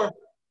across the floor.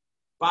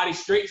 Body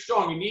straight and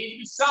strong. You need to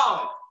be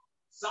solid.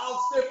 Solid,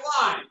 stiff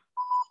line.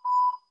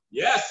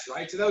 Yes,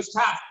 right to those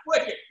taps.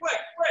 Flick it, flick,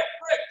 flick,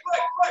 flick,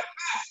 flick, flick.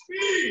 Fast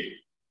speed.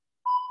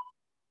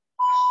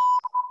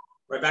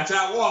 Right back to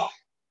that walk.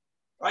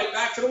 Right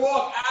back to the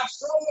walk. Abs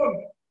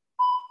strong.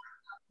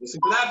 Listen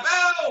for that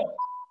bell.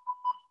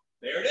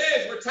 There it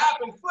is. We're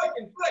tapping, flicking,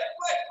 flick,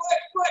 flick,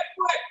 flick, flick,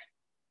 flick.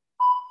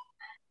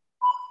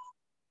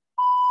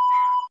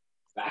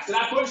 Back to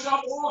that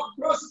push-up walk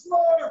across the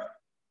floor.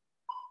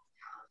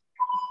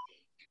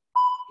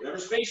 Whatever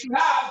space you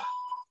have,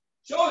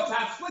 shoulder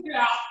taps, flick it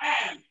out,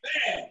 and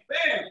bam,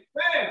 bam,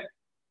 bam.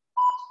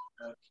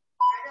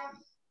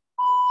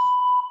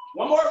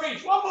 One more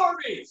reach, one more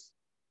reach.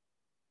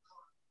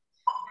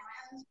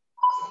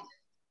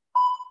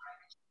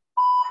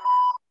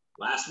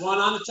 Last one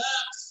on the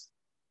taps.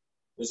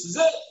 This is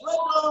it,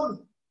 flick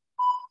them,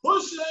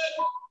 push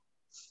it.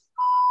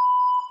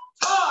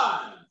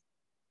 Time.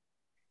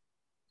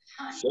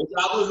 Shake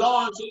out those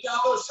arms, shake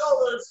out those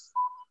shoulders.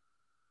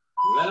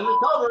 Let them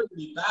recover,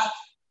 be back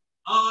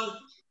on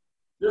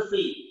your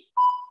feet.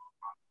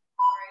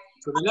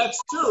 So the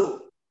next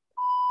two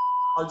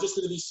are just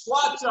going to be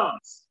squat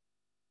jumps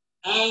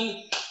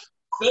and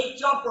fake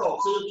jump roll.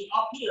 So you'll be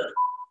up here.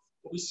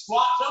 It'll be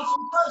squat jumps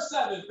in the first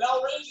 7.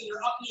 Bell rings and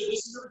you're up here.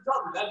 This is your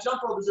recovery. That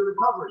jump rope is your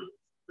recovery.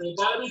 But it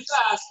better be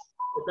fast.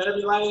 It better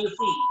be light on your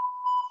feet.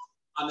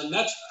 On the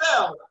next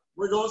bell,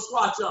 we're going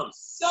squat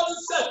jumps. 7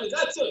 seconds.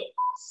 That's it.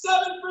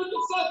 7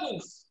 freaking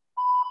seconds.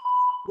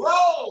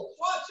 Roll,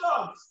 squat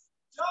jumps,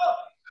 jump,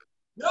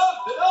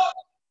 get up.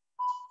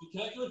 If you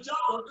can't do a jump,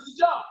 don't do the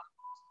jump.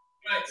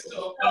 Right,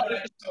 so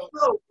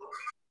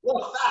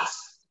walk fast.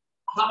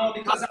 Hop,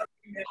 because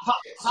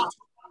hop, hop,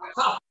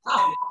 hop,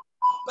 hop.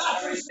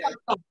 Back to the squat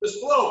jump. Just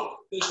flow.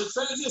 It's a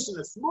transition,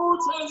 a smooth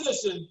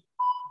transition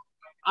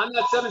on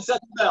that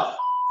 7-second bell.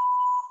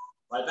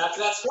 Right back to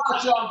that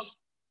squat jump.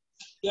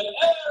 Get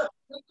air,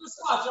 take the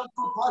squat jump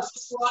to a partial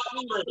squat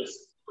knee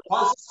raise.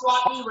 Partial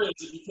squat knee raise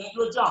if you can't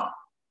do a jump.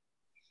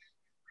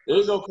 There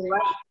you go,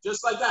 correct.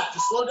 Just like that.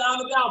 Just slow down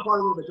the down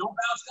part a little bit. Don't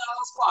bounce down on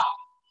the squat.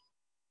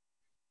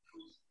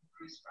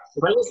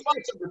 The regular squat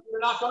jump, your feet are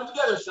not coming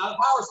together. It's not a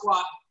power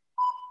squat.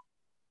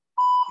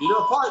 Feet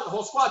are apart. The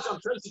whole squat jump.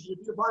 Tracy, keep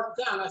your feet apart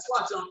and down. That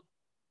squat jump.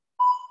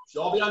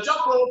 Should all be on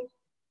jump rope.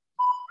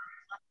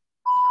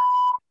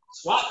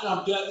 Squat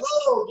jump, get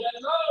low,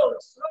 get low.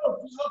 Slow.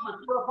 You look, my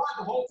feet are apart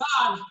the whole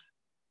time.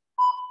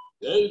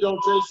 There you go,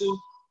 Tracy.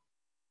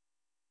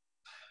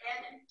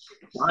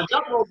 We're on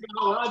jump rope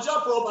now. We're on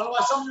jump rope.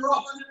 Otherwise, some of you are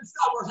off on the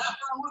stop. We're half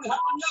on one, half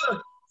on the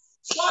other.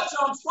 Squat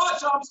jump, squat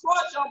jump,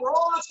 squat jump. We're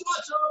all on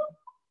squat jump.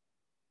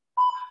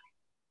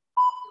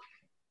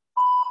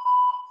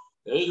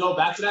 There you go.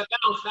 Back to that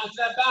bounce. Back to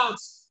that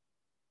bounce.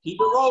 Keep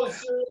it rolling,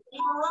 Sirius.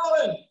 Keep it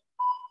rolling.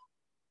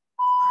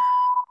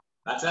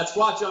 That's that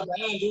squat jump.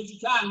 Hand, do what you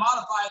can.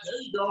 Modify it.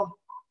 There you go.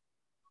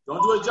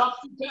 Don't do a jump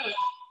if you can't.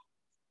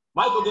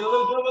 Michael, get a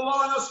little bit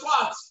lower on those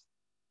squats.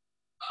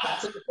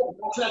 Back to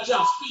that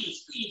jump. Speed,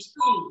 speed,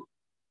 speed.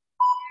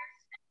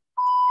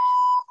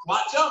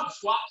 Squat jump.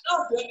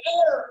 Get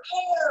air,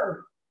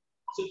 air.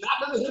 Sit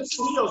back on the hips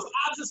and heels.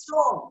 Abs are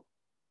strong.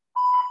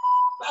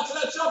 Back to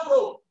that jump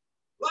rope.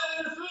 Right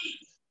in the feet.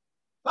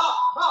 Hop,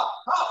 hop,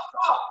 hop,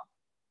 hop.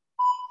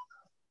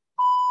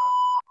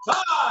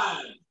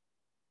 Time.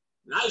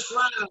 Nice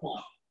round.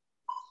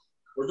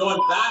 We're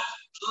going back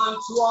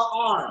onto our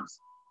arms.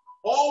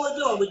 All we're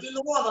doing, we did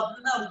the warm-up.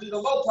 Remember, we did the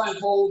low plank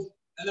hold,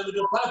 and then we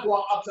did plank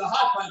walk up to the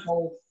high plank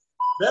hold.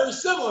 Very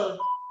similar,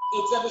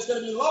 except it's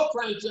going to be low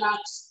plank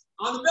jacks.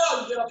 On the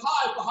bell, you get up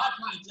high for high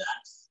plank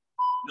jacks.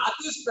 Not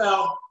this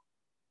bell.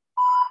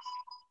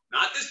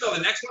 Not this bell.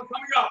 The next one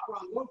coming up, we're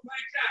on low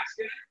plank jacks.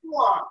 Get in your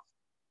forearms.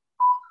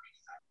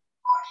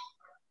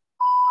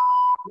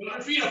 Put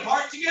your feet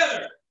apart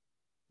together.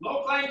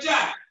 Low plank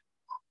jack.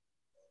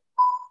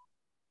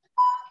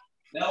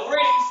 Bell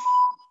rings.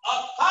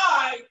 Up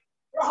high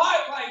for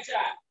high plank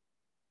jack.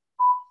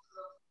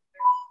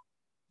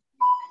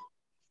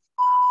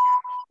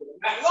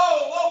 Back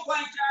low, low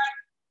plank jack.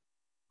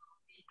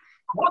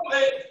 Move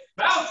it,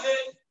 bounce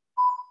it.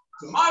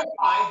 To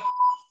modify,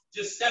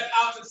 just step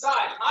out to the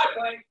side. High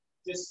plank,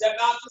 just step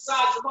out to the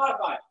side to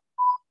modify.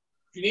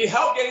 If you need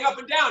help getting up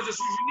and down, just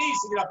use your knees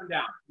to get up and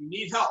down. If you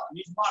need help, you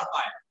need to modify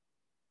it.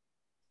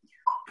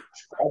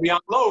 I'll be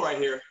on low right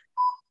here.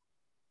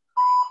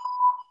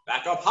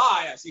 Back up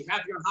high. I see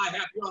half you on high,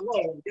 half you on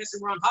low. I'm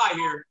guessing we're on high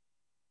here.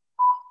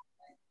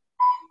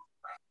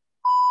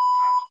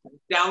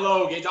 Down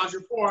low, get down to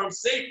your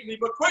forearms safely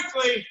but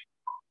quickly.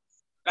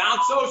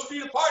 Bounce those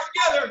feet apart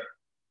together.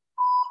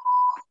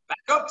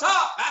 Back up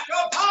top, back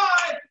up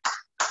high.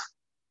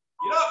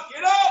 Get up,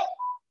 get up.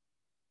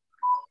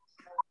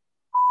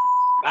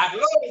 Back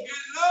low, get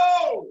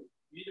low.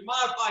 You need to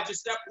modify, just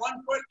step one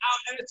foot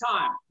out at a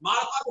time.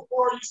 Modify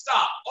before you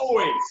stop,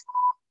 always.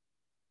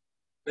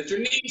 Let your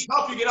knees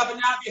help you get up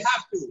and down if you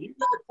have to. You have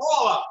to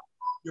crawl up.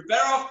 You're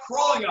better off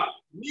crawling up,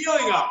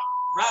 kneeling up,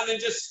 rather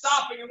than just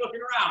stopping and looking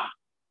around.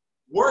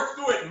 Work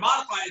through it and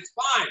modify it. It's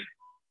fine.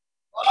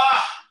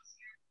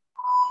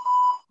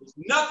 There's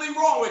nothing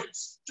wrong with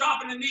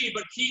dropping the knee,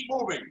 but keep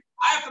moving.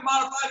 I have to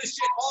modify this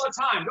shit all the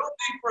time. Don't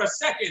think for a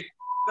second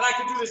that I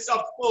can do this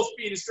stuff full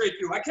speed and straight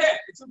through. I can't.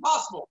 It's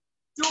impossible.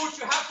 Do what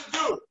you have to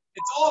do.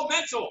 It's all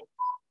mental.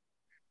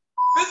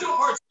 Physical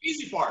part's the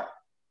easy part.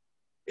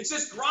 It's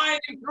just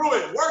grinding through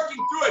it, working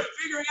through it,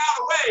 figuring out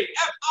a way.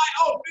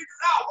 F-I-O, figure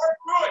it out, work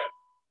through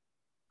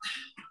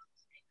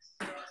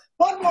it.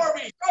 One more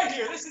beat, right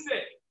here. This is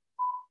it.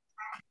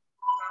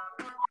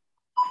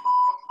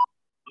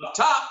 Up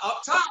top,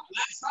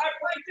 last high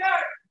plank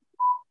jack.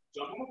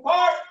 Jump them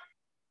apart.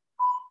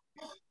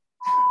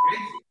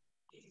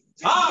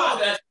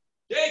 Time.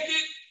 Take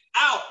it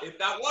out. If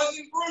that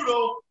wasn't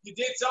brutal, you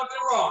did something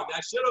wrong.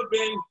 That should have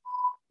been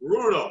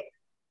brutal.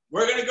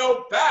 We're going to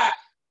go back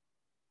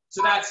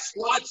to that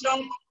squat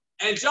jump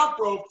and jump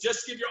rope.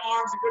 Just give your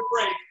arms a good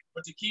break,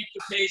 but to keep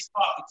the pace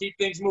up, to keep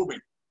things moving.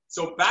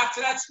 So back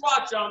to that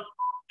squat jump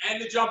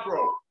and the jump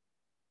rope.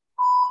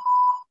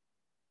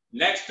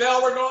 Next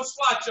bell, we're going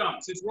squat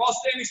jump. Since we're all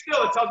standing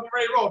still, it tells me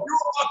ready to roll. If you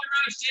were walking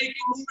around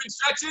shaking, moving,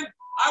 stretching,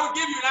 I would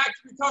give you an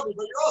active recovery,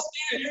 but you're all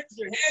standing here with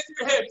your hands to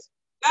your hips.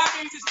 That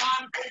means it's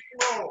time to take the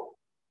roll.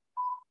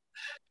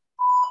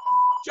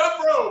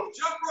 Jump rope,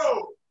 jump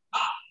rope.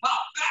 Hop,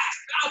 hop, fast,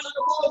 bounce on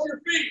the balls of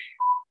your feet.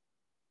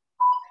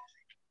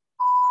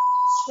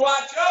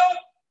 Squat jump,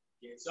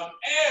 get some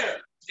air.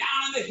 Down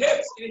on the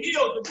hips and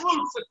heels, the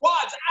glutes, the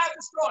quads, abs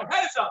are strong.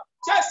 Head is up,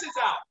 chest is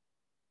out.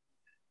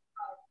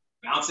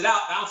 Bounce it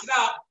out, bounce it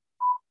out.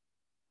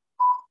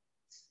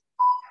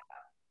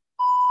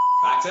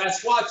 Back to that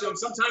squat jump.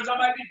 Sometimes I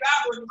might be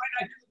babbling, you might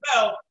not hear the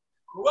bell,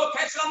 but we'll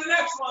catch it on the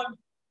next one.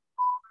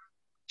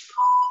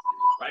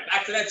 Right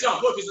back to that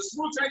jump. Look, it's a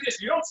smooth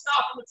transition. You don't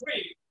stop in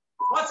between.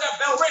 Once that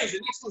bell rings, the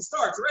next one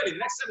starts already,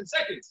 the next 7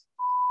 seconds.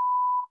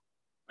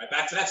 Right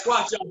back to that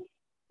squat jump.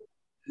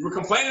 You were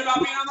complaining about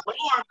being on the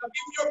arms. I'm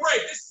giving you a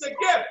break. This is a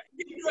gift. I'm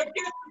giving you a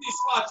gift for these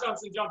squat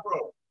jumps and jump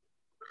rope.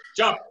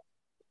 Jump.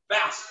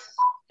 Bounce.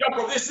 Jump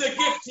rope. This is a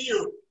gift to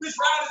you. This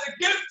round is a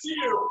gift to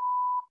you.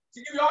 To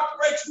give you heart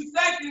breaks, you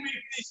thanking me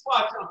for these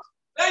squat jumps.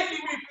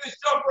 Thanking me for this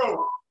jump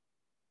rope.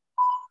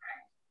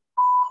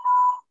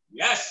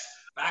 Yes.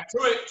 Back to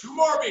it. 2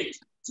 more beats.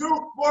 2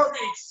 more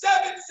beats.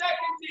 7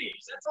 seconds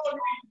each. That's all you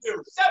need to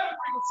do. 7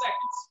 freaking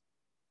seconds.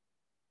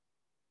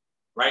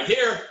 Right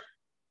here.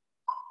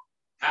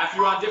 Half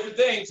you on different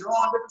things. You're all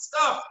on different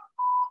stuff.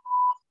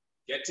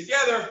 Get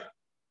together.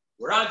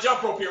 We're on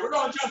jump rope here. We're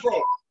going jump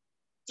rope.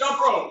 Jump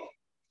rope.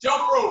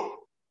 Jump rope.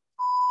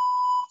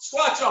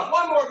 Squat jump.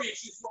 One more beat.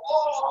 We're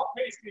all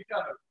pacing each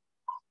other.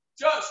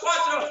 Jump. Squat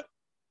jump.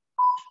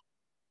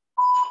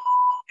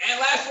 And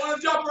last one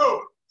on jump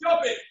rope.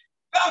 Jump it.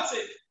 Bounce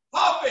it.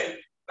 Hop it.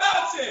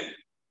 Bounce it.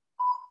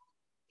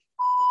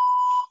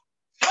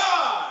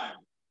 Time.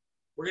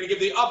 We're going to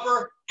give the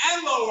upper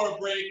and lower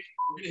break.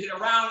 We're going to hit a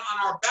round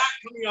on our back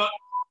coming up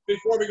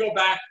before we go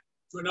back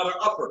to another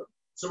upper.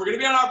 So we're going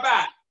to be on our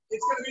back.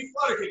 It's going to be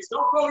flutter kicks.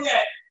 Don't go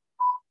yet.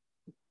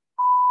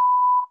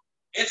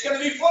 It's going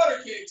to be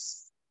flutter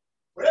kicks.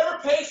 Whatever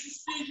pace and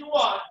speed you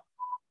want.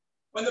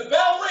 When the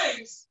bell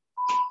rings,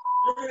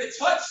 you're going to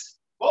touch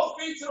both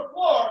feet to the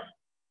floor,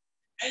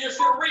 and you're just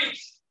going to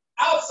reach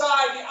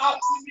outside the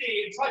opposite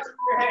knee and touch it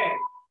with your hand.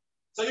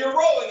 So you're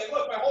rolling, and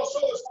look, my whole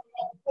shoulder's coming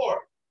off the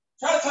floor.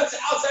 Try to touch the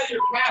outside of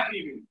your calf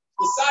even.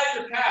 The side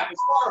of your calf as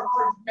far as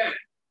you can.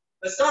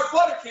 Let's start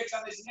flutter kicks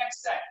on this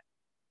next set.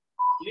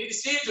 You need to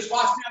see it, just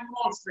watch me on the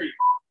long street.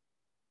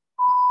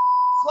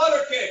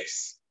 Flutter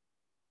kicks.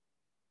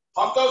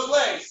 Pump those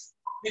legs.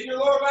 Hit your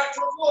lower back to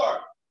the floor.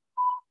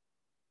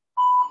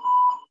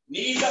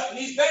 Knees up,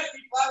 knees bent,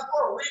 feet flat on the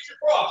floor. Reach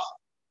across.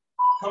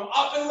 Come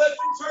up and lift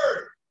and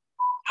turn.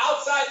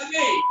 Outside the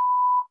knee.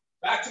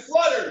 Back to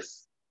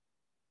flutters.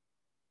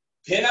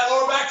 Pin that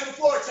lower back to the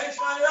floor.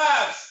 Tension on your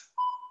abs.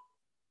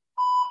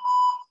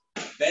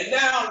 Bend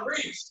down,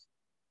 reach.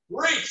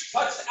 Reach.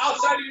 Touch the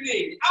outside of your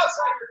knee.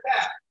 Outside your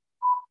calf.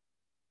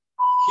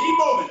 Keep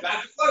moving.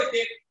 Back to flutter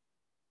kick.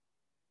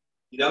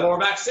 Keep that lower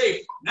back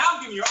safe. Now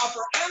I'm giving your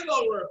upper and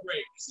lower a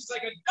break. This is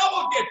like a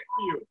double gift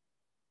for you.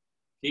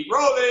 Keep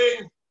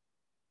rolling.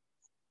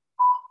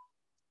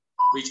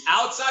 Reach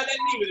outside that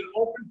knee with an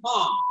open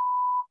palm.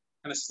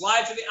 Kind of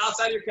slide to the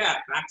outside of your calf.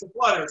 Back to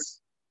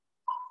flutters.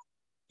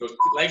 Those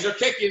legs are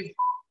kicking.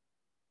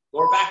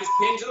 Lower back is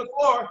pinned to the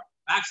floor.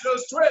 Back to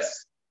those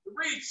twists. The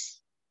reach.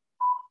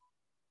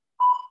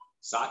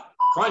 Side,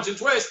 crunch and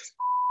twist.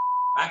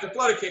 Back to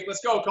flutter kick.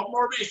 Let's go. A couple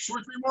more beats. 2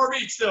 or 3 more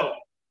beats still.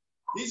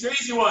 These are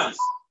easy ones.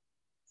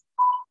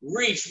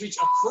 Reach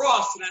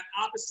across to that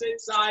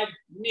opposite side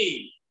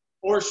knee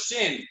or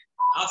shin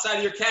outside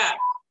of your calf.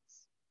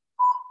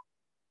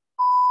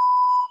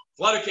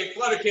 Flutter kick,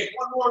 flutter kick.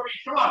 One more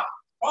beat. Come on.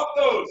 Pump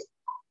those.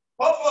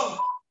 Pump them.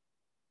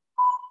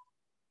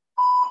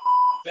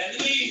 Bend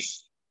the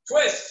knees.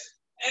 Twist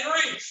and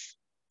reach.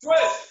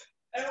 Twist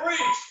and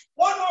reach.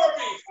 One more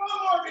beat. One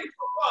more beat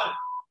for fun.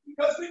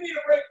 Because we need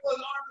a break for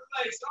the arms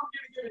and legs. So I'm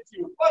going to give it to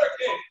you. Flutter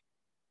kick.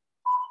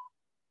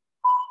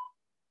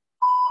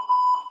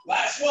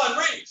 Last one.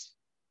 Reach.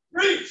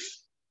 Reach.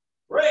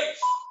 Reach.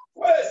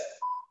 Twist.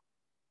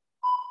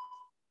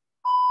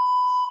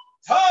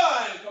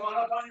 Time. Come on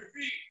up on your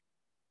feet.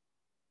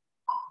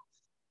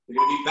 You're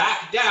going to be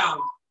back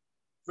down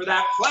for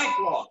that plank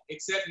walk,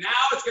 except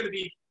now it's going to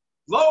be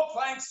low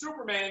plank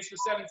Supermans for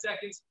 7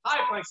 seconds,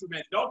 high plank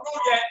Supermans. Don't go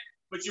yet,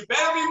 but you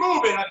better be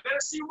moving. I better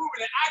see you moving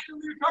and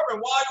actively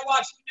recovering while you're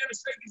watching me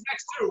demonstrate these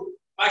next two.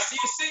 If I see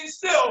you sitting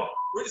still,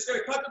 we're just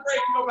going to cut the break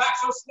and go back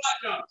to those squat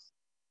jumps.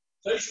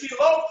 So you should be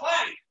low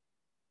plank,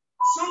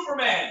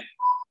 Superman,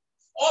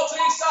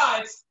 alternating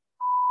sides,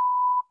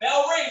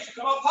 bell rings, you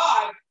come up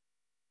high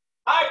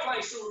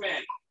plank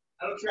Superman.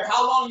 I don't care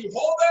how long you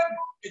hold them,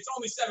 it's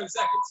only 7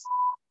 seconds.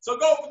 So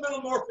go for a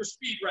little more for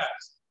speed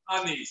reps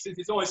on these, since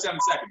it's only 7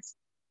 seconds.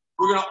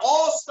 We're gonna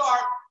all start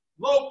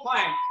low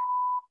plank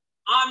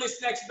on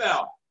this next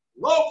bell.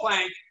 Low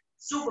plank,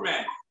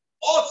 Superman.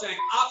 Alternating,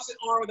 opposite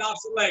arm with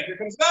opposite leg. Here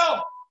comes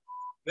bell.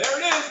 There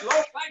it is, low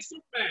plank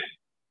Superman.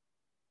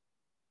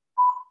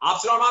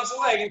 Opposite arm, opposite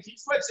leg, and keep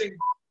switching.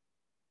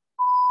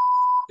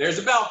 There's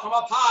the bell, come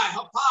up high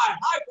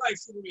plank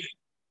Superman.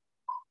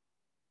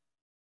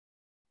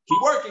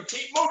 Keep working,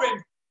 keep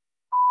moving.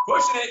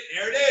 Pushing it,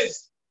 there it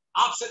is.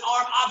 Opposite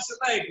arm, opposite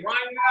leg,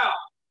 grinding it out.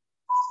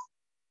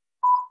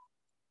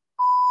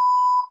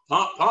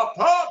 Pump, pump,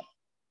 pump.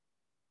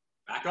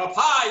 Back up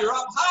high, you're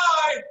up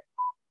high.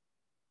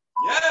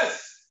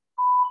 Yes.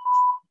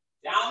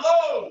 Down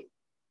low.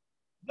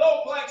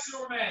 Low plank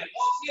Superman,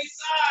 alternate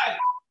side.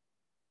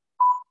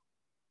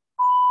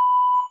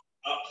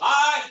 Up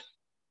high.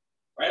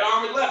 Right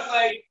arm with left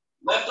leg,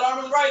 left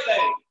arm with right leg.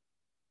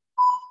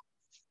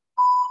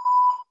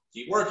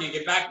 Keep working,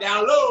 get back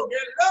down low,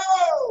 get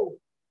low.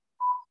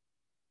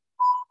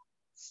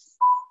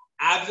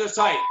 Abs are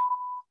tight.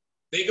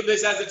 Think of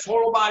this as a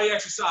total body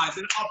exercise,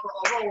 an upper,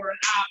 a lower, an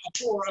ab,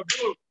 a core, a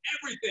glute,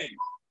 everything.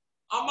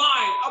 A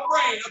mind, a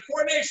brain, a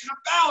coordination, a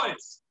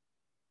balance.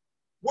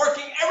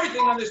 Working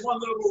everything on this one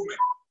little movement.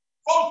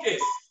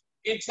 Focus,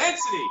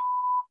 intensity,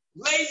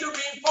 laser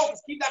beam focus.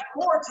 Keep that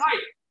core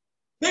tight.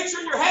 Picture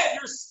in your head,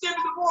 you're stiff as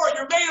a board,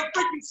 you're made of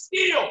freaking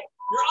steel.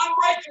 You're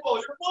unbreakable.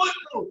 You're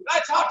bulletproof.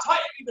 That's how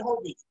tight you need to hold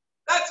these.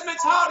 That's the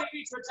mentality you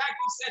need to attack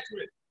these sets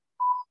with.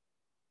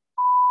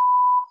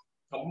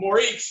 Couple more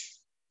each.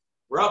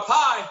 We're up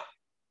high.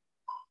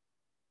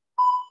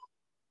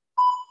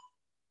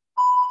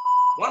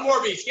 One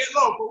more beat. Get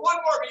low for one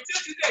more beat.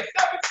 This is it.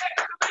 7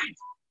 seconds of beat.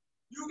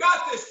 You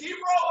got this. Keep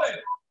rolling.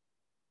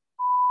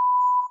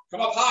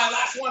 Come up high,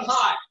 last one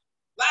high.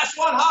 Last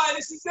one high,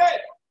 this is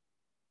it.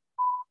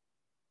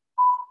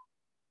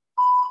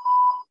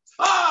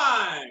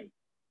 Time.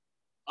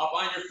 Up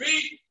on your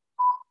feet,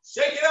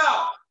 shake it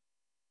out.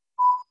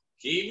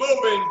 Keep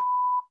moving.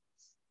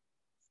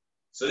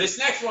 So this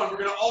next one, we're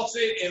gonna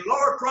alternate a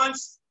lower crunch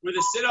with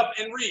a sit-up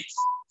and reach.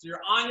 So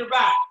you're on your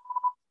back.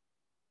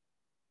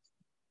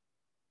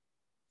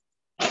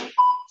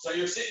 So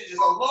you're sitting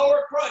just a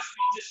lower crunch,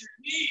 just your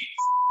knees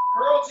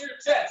curl to your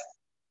chest.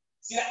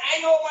 See, the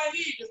angle of my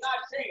knee does not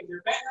change.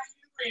 They're bent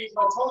 90 degrees,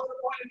 my toes are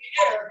pointed in the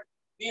air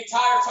the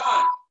entire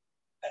time.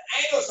 The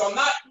angle, so I'm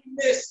not doing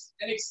this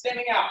and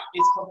extending out.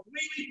 It's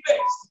completely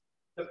fixed.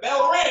 The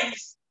bell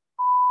rings,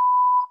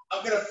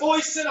 I'm gonna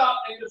fully sit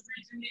up and just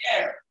reach in the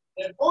air.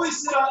 Then fully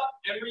sit up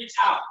and reach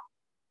out.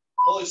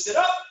 Fully sit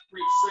up,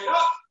 reach straight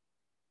up.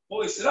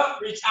 Fully sit up,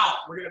 reach out.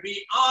 We're gonna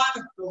be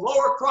on the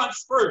lower crunch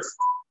first.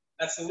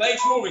 That's the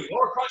legs moving,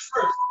 lower crunch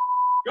first.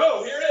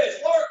 Go, here it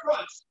is, lower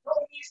crunch. Throw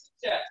the knees to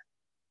the chest.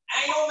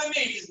 Angle of the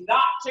knee does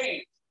not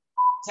change.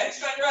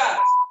 Tension on your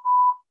abs.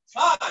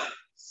 Time,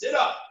 sit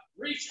up,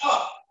 reach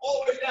up,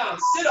 all the way down.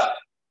 Sit up,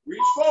 reach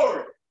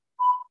forward.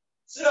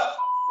 Sit up,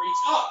 reach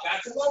up,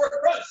 back to lower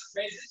crunch.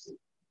 Transition,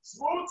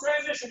 smooth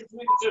transition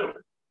between the two.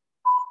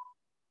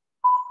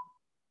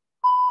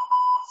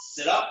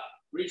 Sit up,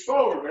 reach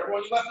forward, whatever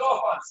one you left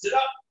off on. Sit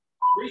up,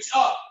 reach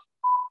up.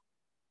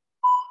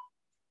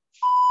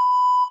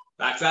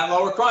 Back to that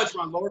lower crunch.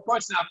 We're on lower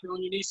crunch now.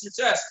 Curling your knees to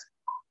your chest.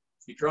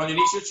 Keep curling your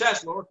knees to your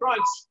chest, lower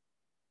crunch.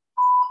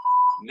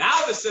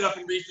 Now the sit up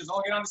and reach is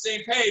all get on the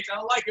same page. I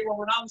don't like it when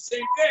we're not on the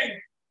same thing.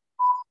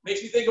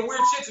 Makes me think of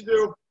weird shit to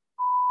do.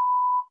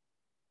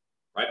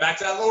 Right back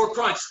to that lower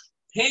crunch.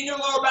 Pin your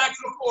lower back to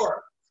the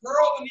floor.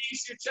 Curl the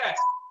knees to your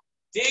chest.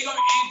 Dig them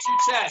into your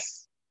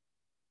chest.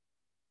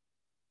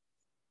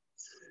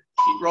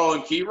 Keep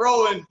rolling, keep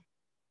rolling.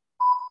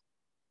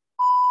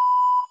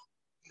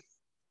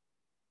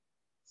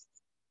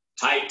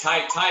 Tight,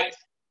 tight, tight.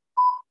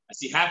 I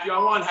see half you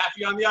on one, half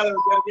you on the other.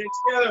 We gotta get it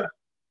together.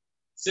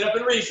 Sit up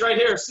and reach right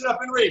here. Sit up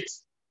and reach.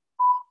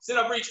 Sit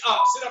up, reach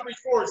up. Sit up, reach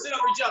forward. Sit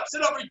up, reach up.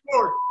 Sit up, reach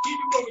forward. Keep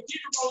it moving.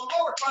 Keep it rolling.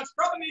 Lower crunch.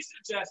 Curl the knees to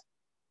the chest.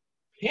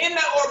 Pin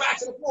that lower back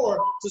to the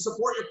floor to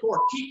support your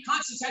core. Keep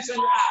constant tension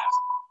on your abs.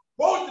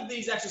 Both of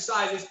these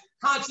exercises,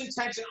 constant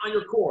tension on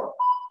your core.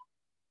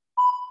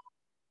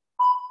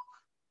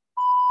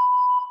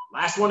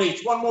 Last one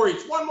each. One more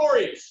each. One more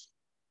each.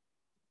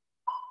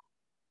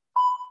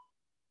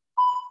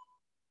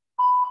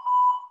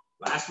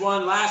 Last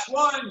one, last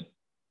one.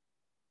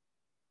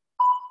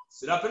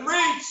 Sit up and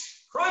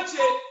reach. Crunch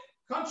it.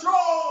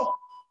 Control.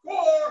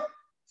 Core.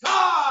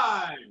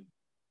 Time.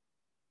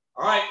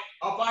 All right,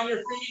 up on your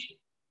feet.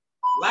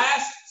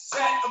 Last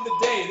set of the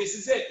day. This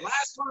is it.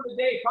 Last one of the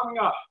day coming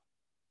up.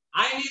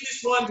 I need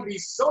this one to be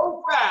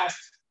so fast.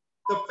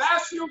 The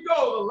faster you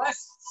go, the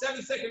less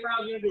 7-second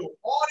rounds you're gonna do.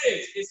 All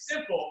it is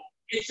simple.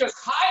 It's just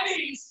high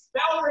knees,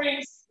 bell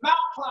rings, mount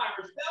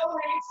climbers, bell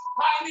rings,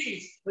 high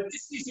knees. But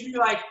this needs to be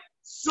like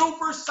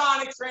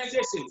supersonic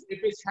transitions. If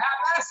it's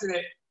half-assing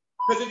it,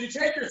 because if you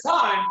take your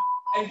time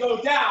and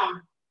go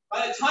down,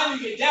 by the time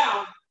you get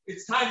down,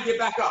 it's time to get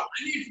back up.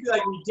 I need it to be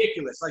like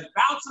ridiculous, like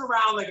bouncing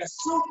around like a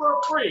super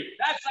freak.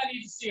 That's what I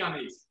need to see on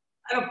these.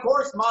 And of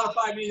course,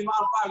 modified means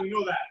modified, we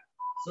know that.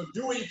 So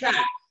do what you can.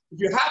 If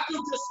you have to,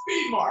 just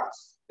speed march.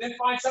 Then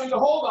find something to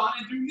hold on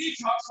and do knee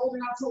tucks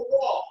holding onto a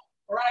wall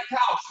or on a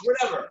couch,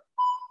 whatever.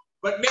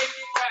 But make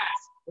it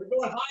fast. We're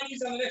going high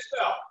knees on the next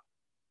bell.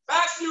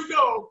 Faster you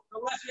go, the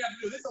less you have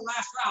to do. This is the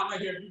last round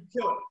right here. You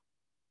can kill it.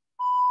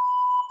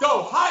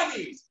 Go, high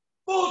knees,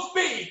 full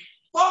speed,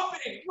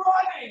 bumping,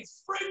 running,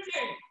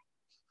 sprinting.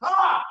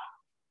 Ha!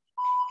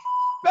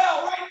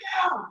 Bell right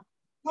down.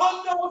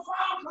 Pump those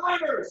round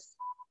climbers.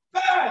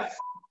 Fast.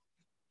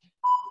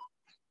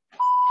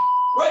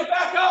 Right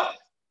back up.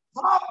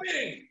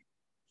 Hopping.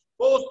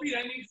 Full speed.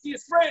 I need to see a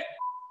sprint.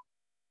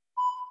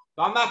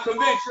 If I'm not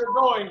convinced you're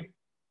going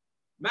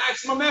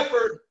maximum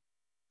effort,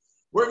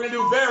 we're going to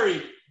do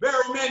very,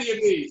 very many of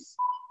these.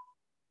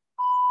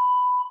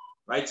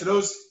 Right to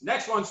those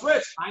next one,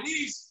 switch, high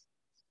knees.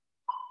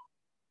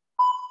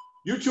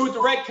 You two at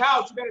the red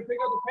couch, you better pick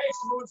up the pace,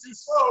 you're moving too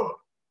slow.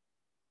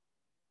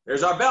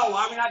 There's our bell,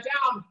 why are we not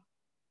down?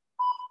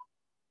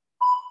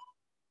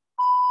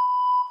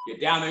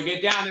 Get down there,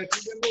 keep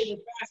it moving,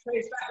 fast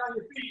pace, back on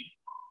your feet.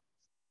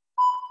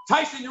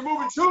 Tyson, you're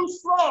moving too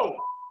slow.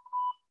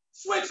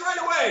 Switch right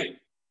away.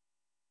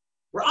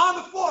 We're on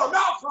the floor,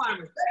 mount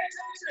climbers,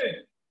 pay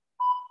attention.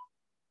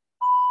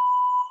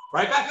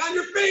 Right back on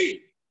your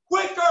feet.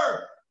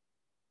 Quicker!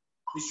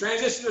 These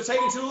transitions are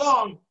taking too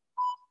long.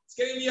 It's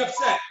getting me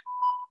upset.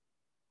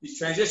 These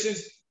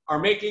transitions are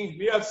making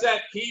me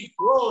upset. Keep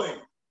rolling.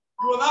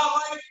 You will not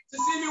like to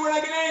see me when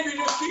I get angry.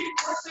 Just keep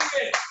pushing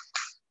it.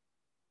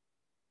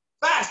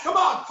 Fast, come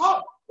on,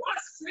 pump. Watch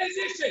the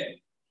transition.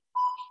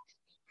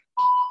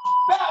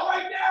 Bell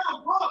right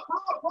down. Pump.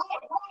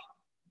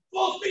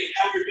 Full speed,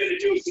 every bit of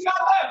juice you got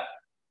left.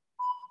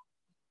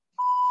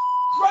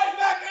 Right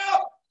back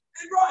up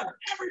and run.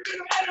 Every bit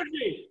of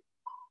energy.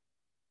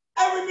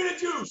 Every bit of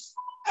juice,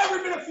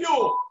 every bit of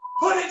fuel.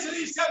 Put into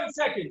these 7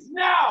 seconds.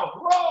 Now,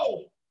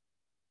 roll.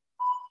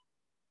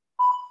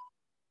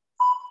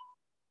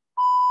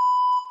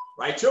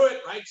 Right to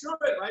it, right to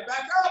it, right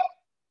back up.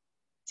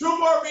 2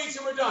 more beats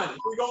and we're done.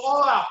 We go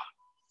all out.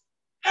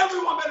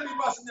 Everyone better be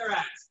busting their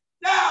ass.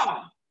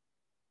 Down.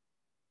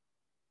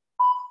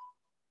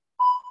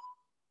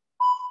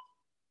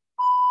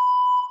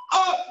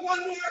 Up,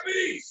 1 more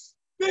beat.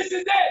 This is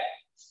it.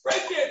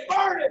 Sprint it,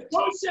 burn it,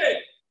 push it.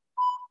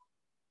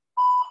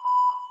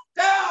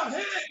 Down,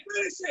 hit it,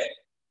 finish it.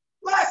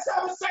 Last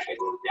 7 seconds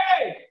of the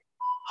day.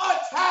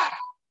 Attack.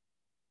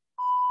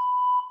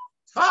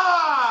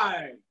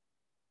 Time.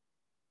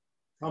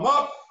 Come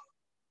up.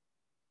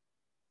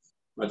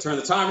 I'm going to turn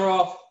the timer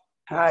off.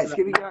 Nice.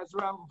 Give you guys a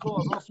round of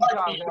applause. Awesome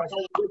job, guys.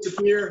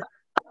 Disappear.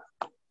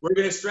 We're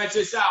going to stretch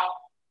this out.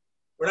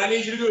 What I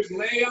need you to do is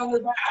lay on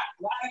your back.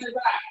 Lie on your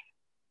back.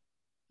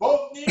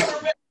 Both knees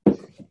are bent.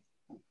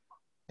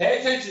 Pay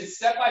attention,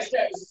 step by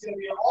step. This is going to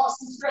be an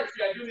awesome stretch.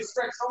 You got to do this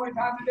stretch so many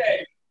times a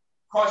day.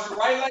 Cross your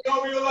right leg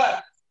over your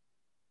left.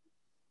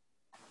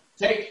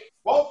 Take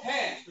both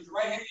hands. Put your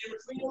right hand in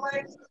between your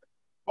legs.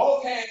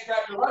 Both hands. Grab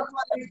your left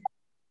leg.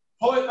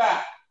 Pull it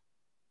back.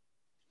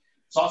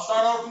 So I'll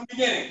start over from the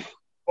beginning.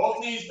 Both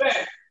knees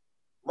bent.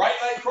 Right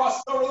leg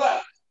crosses over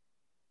left.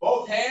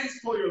 Both hands,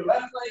 pull your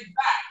left leg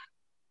back.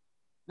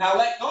 Now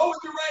let go with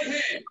your right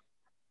hand.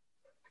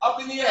 Up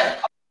in the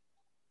air.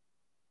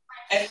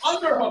 And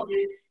underhook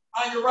it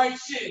on your right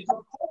shin.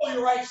 To pull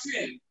your right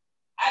shin.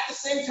 At the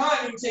same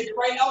time, you can take your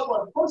right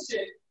elbow and push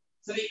it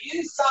to the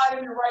inside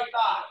of your right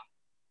thigh.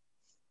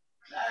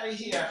 Out of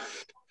here.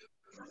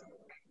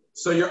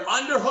 So you're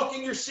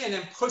underhooking your shin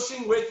and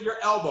pushing with your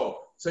elbow.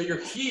 So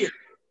you're here.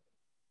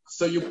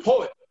 So you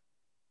pull it.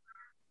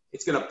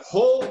 It's going to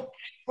pull and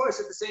push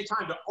at the same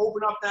time to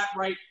open up that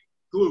right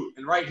glute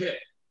and right hip.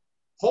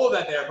 Hold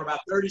that there for about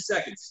 30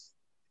 seconds.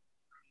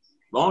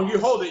 Long as you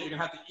hold it, you're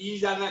going to have to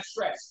ease out of that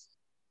stretch.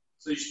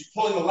 So you should be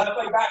pulling the left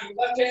leg back with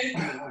the left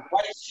hand.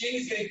 Right shin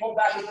is getting pulled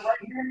back with the right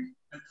hand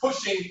and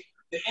pushing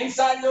the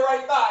inside of your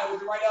right thigh with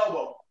the right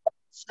elbow.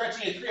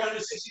 Stretching at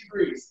 360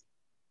 degrees.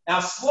 Now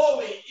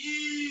slowly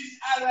ease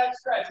out of that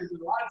stretch. There's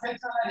a lot of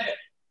tension on that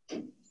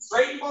hip.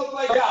 Straighten both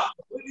legs out,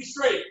 completely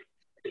straight.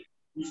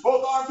 Use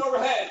both arms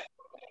overhead.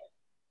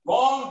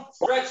 Long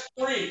stretch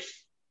to reach.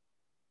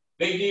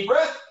 Big deep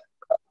breath.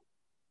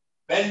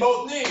 Bend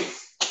both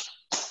knees.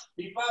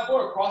 Feet flat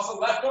forward. Cross the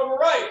left over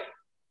right.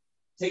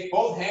 Take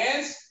both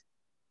hands.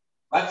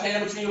 Left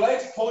hand in between your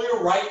legs. Pull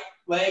your right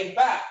leg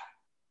back.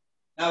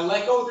 Now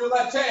let go with your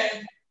left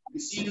hand. You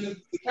see the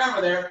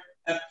camera there.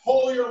 And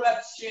pull your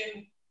left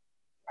shin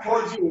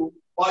towards you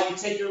while you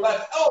take your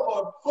left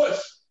elbow and push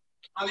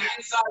on the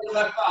inside of your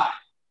left thigh.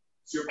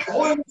 So you're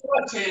pulling with your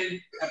left hand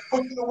and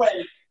pushing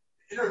away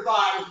the inner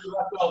thigh with your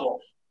left elbow,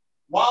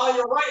 while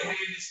your right hand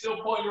is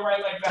still pulling your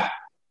right leg back.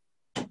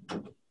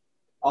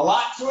 A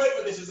lot to it,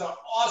 but this is an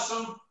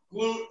awesome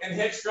glute and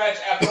hip stretch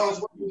after all this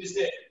work we just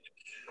did.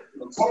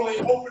 So totally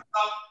open it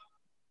up.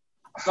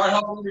 Start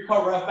helping you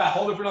recover right back.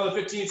 Hold it for another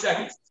 15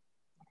 seconds.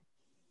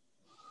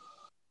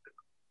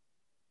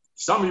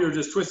 Some of you are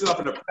just twisted up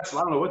in a pretzel.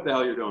 I don't know what the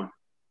hell you're doing.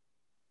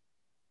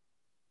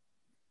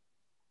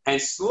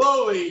 And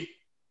slowly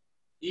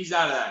ease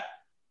out of that.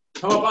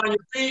 Come up on your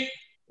feet.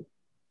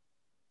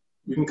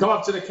 You can come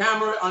up to the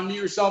camera, unmute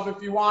yourself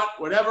if you want,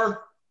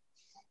 whatever.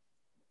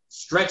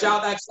 Stretch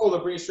out that shoulder,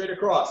 bring it straight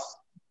across.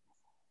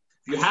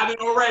 If you haven't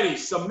already,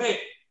 submit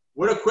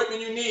what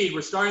equipment you need.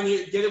 We're starting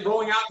to get it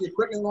rolling out the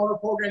equipment loaner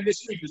program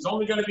this week. There's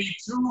only going to be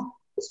 2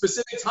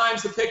 specific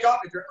times to pick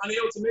up. If you're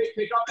unable to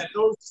pick up at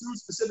those 2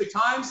 specific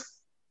times,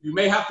 you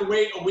may have to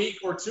wait a week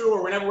or 2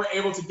 or whenever we're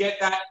able to get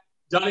that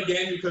done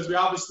again, because we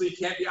obviously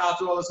can't be out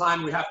there all the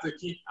time. We have to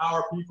keep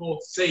our people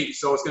safe.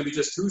 So it's going to be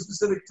just 2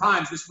 specific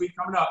times this week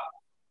coming up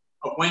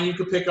of when you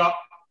can pick up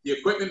the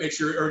equipment. Make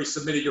sure you already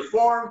submitted your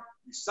form,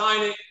 you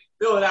sign it,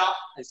 fill it out,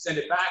 and send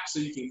it back so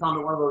you can come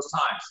at one of those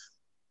times.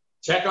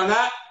 Check on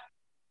that.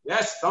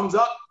 Yes, thumbs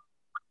up.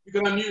 You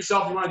can unmute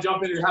yourself if you want to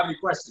jump in or you have any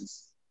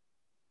questions.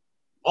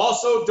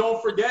 Also,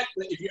 don't forget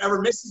that if you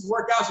ever miss these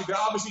workouts, you can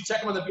obviously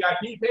check them on the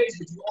VIP page,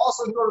 but you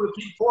also can go to the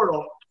Peak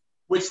portal,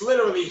 which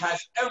literally has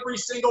every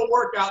single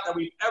workout that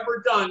we've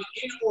ever done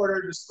in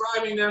order,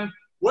 describing them,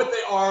 what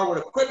they are, what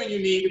equipment you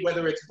need,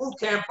 whether it's boot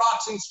camp,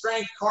 boxing,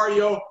 strength,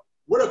 cardio,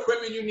 what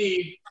equipment you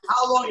need,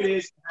 how long it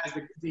is. It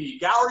has the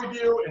gallery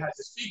view, it has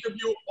the speaker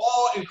view,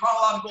 all in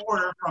chronological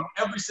order from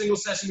every single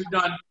session we've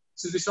done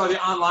since we started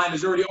online.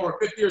 There's already over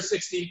 50 or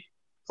 60.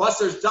 Plus,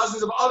 there's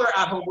dozens of other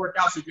at-home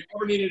workouts. If you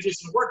ever need an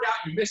additional workout,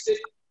 you missed it,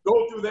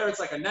 go through there. It's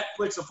like a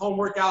Netflix of home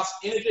workouts.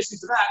 In addition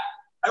to that,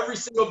 every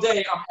single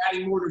day, I'm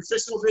adding more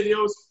nutritional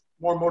videos,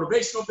 more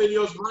motivational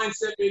videos,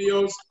 mindset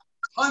videos.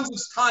 Tons of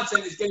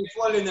content is getting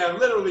flooded in there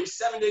literally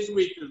 7 days a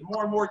week. There's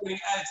more and more getting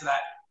added to that.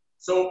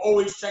 So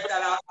always check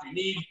that out if you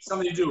need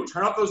something to do.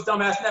 Turn off those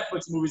dumbass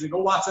Netflix movies and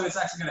go watch something that's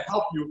actually going to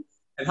help you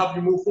and help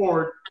you move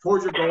forward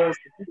towards your goals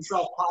and keep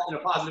yourself in a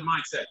positive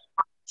mindset.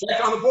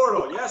 Check on the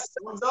portal. Yes,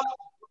 thumbs up.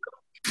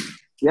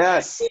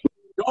 Yes.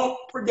 Don't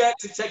forget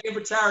to check in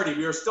for charity.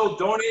 We are still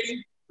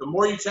donating The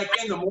more you check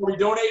in, the more we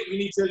donate. We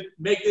need to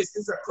make this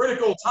is a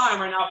critical time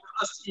right now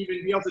for us to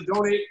even be able to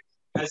donate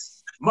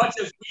as much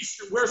as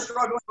we're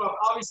struggling. But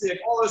obviously,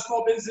 like all those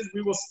small businesses,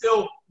 we will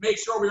still make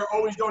sure we are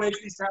always donating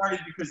to these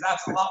charities because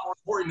that's a lot more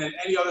important than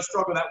any other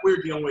struggle that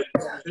we're dealing with.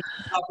 There's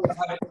people that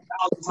have it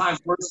 1,000 times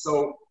worse,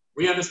 so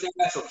we understand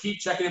that. So keep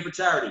checking in for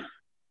charity.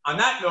 On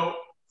that note,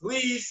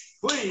 please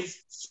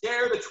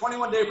share the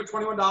 21 Day for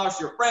 $21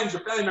 to your friends,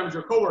 your family members,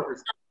 your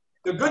coworkers.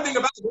 The good thing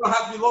about it, they don't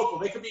have to be local.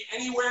 They could be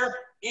anywhere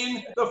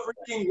in the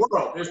freaking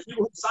world. There's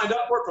people who signed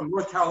up for it from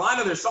North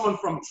Carolina. There's someone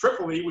from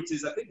Tripoli, which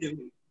is, I think,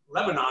 in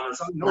Lebanon or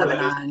something.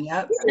 Lebanon,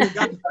 yep.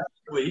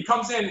 He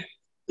comes in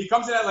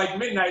at like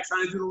midnight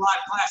trying to do the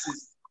live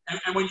classes.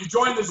 And when you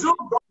join the Zoom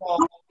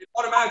call, it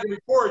automatically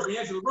records when you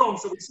enter the room.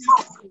 So we see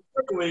him from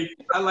Tripoli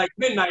at like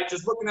midnight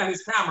just looking at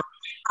his camera.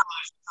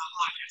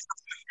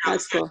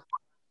 That's cool.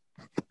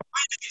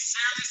 Please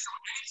share this at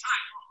any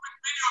time.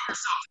 Video of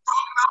yourself.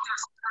 Talk about your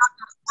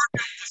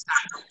workout you just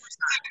had. Send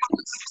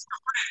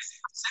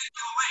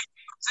the link.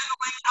 Send the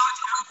link out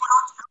to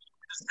everyone.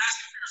 Just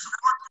asking for your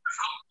support to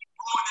help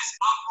blow this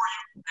up for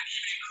you and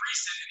even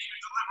increase it and even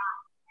deliver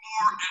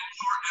more and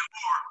more and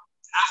more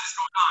as this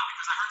goes on.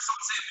 Because I heard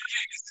someone say at the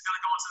beginning this is going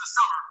to go into the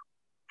summer.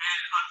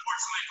 And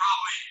unfortunately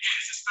probably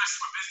is,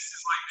 especially with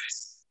businesses like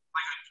this,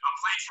 like a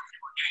place where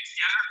people are getting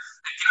together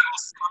and getting all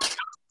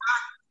together.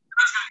 It's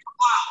going to take a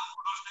while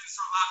before those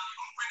businesses are allowed to be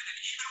open, and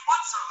even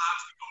once they're allowed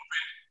to be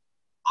open,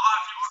 a lot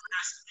of people are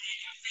going to be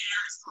in fear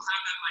and still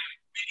have that like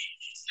mini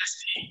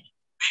PTSD,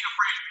 being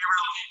afraid to be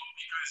around people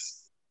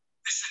because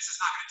this shit's just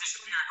not going to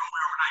disappear and go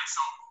away overnight.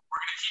 So we're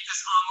going to keep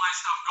this online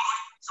stuff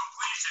going. So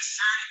please just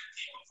share it with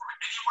people from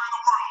anywhere in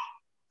the world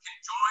can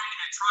join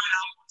and try it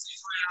out. Once they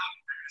try it out,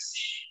 they're going to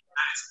see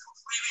that it's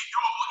completely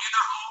doable in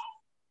their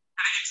home.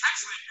 And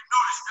intentionally, if you've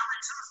noticed, every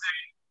Tuesday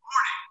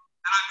morning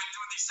that I've been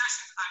doing these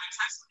sessions, I've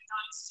intentionally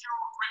done zero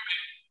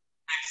equipment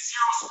and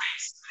zero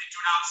space. They do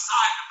it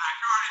outside in the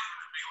backyard, I do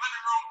it in the big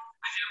living room.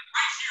 I did it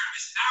right here,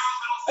 this narrow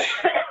little thing.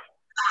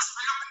 Go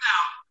straight up and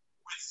down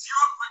with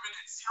zero equipment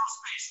and zero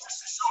space just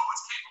to show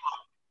what's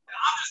capable of. And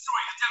I'm just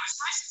doing a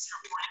demonstration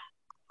here for you.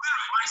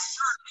 Literally, my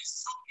shirt is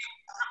soaking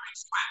dripping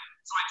sweat.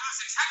 So I do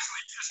this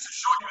intentionally just to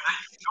show you that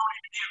you don't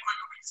even need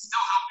equipment. We can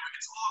still help you.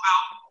 It's all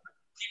about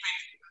keeping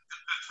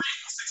the three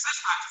success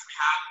factors we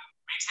have: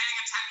 maintaining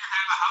intent in your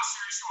head about how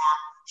serious you are,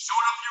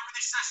 showing up here for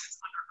these sessions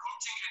under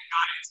coaching and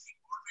guidance, and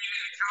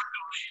coordinated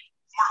accountability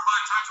 4 to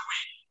 5 times a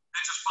week,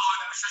 and just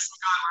following the nutritional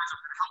guidelines I'm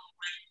going to help you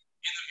with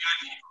in the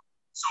VIP group.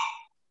 So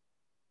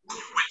with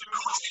the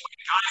coaching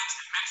and guidance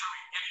and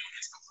mentoring we give you,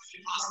 it's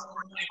completely possible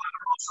for anyone in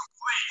the world. So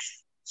please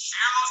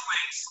share those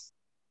links,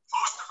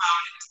 post about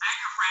it, tag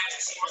your friends,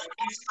 you see what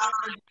post about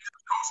it,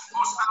 post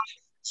about it,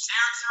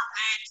 share it to your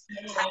page,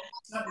 tag 4,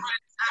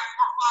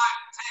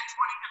 5,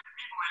 10, 20 different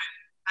people in it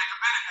that can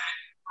benefit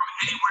from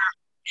anywhere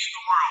in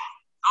the world.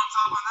 Thumbs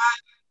up on that?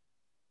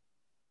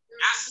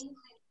 Yes?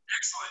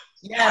 Excellent.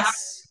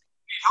 Yes.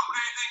 Need help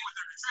with anything, with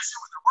their nutrition,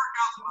 with their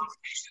workouts, with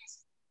modifications,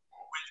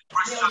 with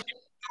questions about the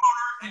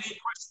owner, any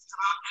questions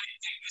about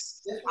anything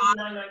this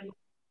time?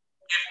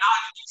 If not,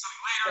 you need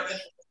something later,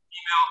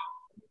 email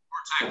or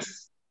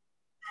text.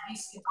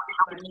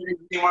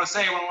 You want to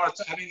say, anyone want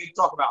to have anything to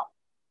talk about?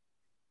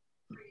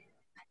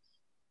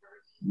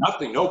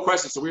 Nothing, no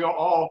questions. So we are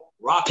all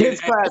rocking.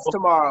 Kids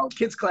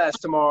class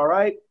tomorrow,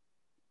 right?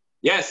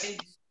 Yes.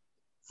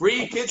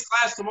 Free kids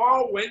class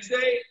tomorrow,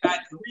 Wednesday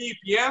at 3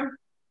 p.m.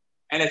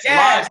 And it's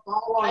Yes. live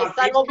follow on My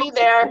son will be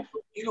there.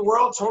 in the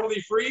world,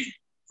 totally free.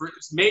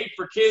 It's made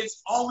for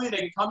kids only. They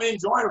can come in,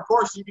 join. Of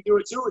course, you can do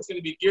it too. It's going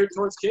to be geared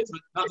towards kids,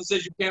 but nothing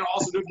says you can't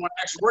also do one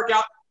extra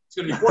workout. It's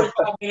going to be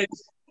 45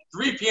 minutes,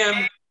 3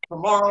 p.m.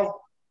 tomorrow.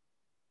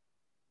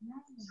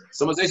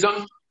 Someone say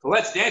something?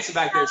 Colette's dancing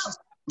back there.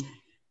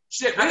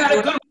 Shit, I got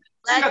a good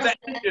she got that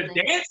energy to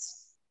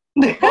dance?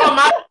 Oh,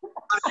 my.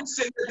 I'm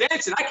sitting there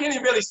dancing. I can't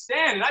even really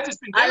stand, and I just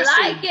been I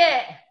demonstrating. like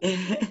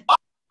it.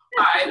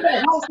 Where the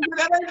hell did you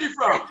get that energy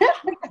from?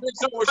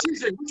 So what she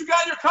said, what you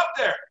got in your cup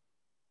there?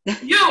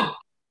 You.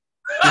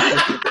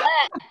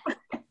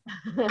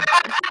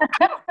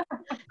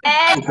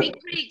 And Big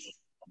Creeks,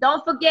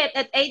 don't forget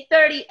at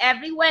 8:30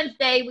 every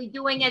Wednesday we're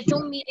doing a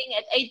Zoom meeting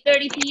at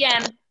 8:30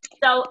 p.m.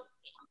 So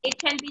it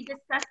can be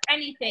discussed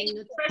anything,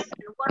 nutrition,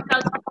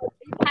 workouts, what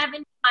you have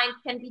in mind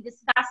can be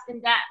discussed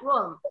in that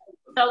room.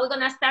 So we're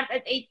gonna start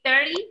at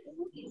 8:30.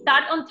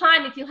 Start on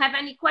time. If you have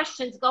any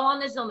questions, go on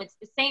the Zoom. It's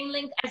the same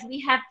link as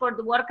we have for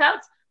the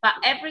workouts, but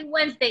every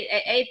Wednesday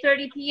at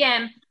 8:30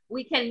 p.m.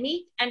 we can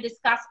meet and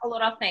discuss a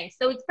lot of things.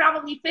 So it's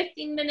probably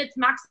 15 minutes,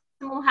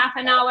 maximum half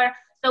an hour,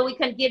 so we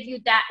can give you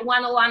that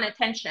one-on-one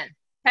attention,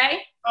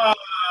 okay?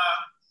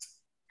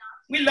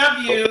 We love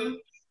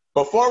you.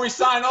 Before we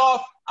sign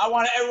off, I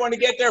want everyone to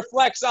get their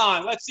flex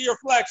on. Let's see your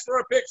flex for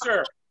a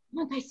picture.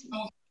 Oh,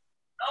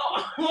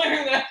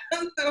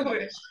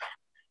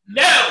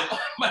 no.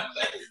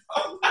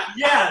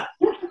 Yeah.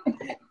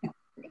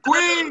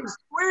 Squeeze,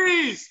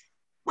 squeeze.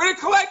 Where did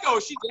Colette go?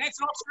 Is she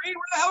dancing off screen?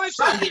 Where the hell is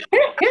she?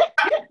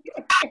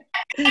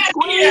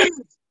 Squeeze.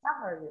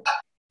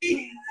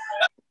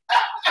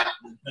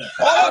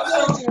 All of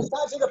those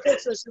take a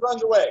picture and she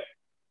runs away.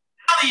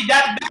 Belly,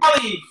 that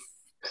belly.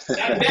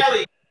 That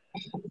belly.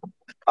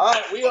 All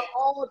right, we are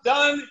all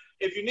done.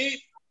 If you need,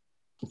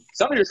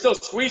 some of you are still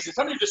squeezing.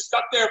 Some of you are just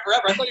stuck there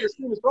forever. I thought your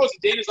screen was frozen.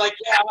 Dana's like,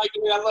 yeah, I like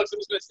the way that looks. I'm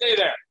just going to stay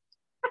there.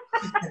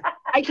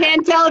 I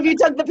can't tell if you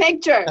took the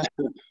picture.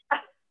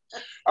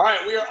 All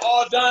right, we are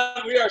all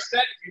done. We are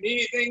set. If you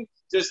need anything,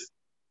 just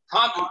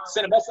comment,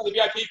 send a message on the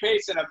VIP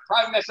page, send a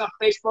private message on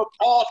Facebook,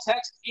 call,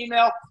 text,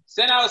 email,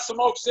 send out a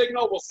smoke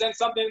signal. We'll send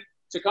something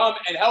to come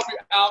and help you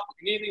out.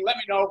 If you need anything, let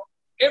me know.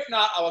 If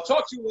not, I will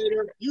talk to you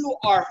later. You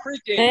are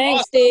freaking Thanks,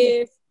 awesome.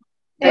 Steve.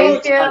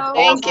 Thank you.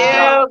 Thank you.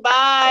 Bye,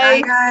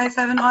 Bye. guys.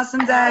 Have an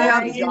awesome day.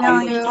 I'll be Bye.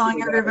 emailing and Bye.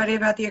 calling everybody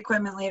about the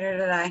equipment later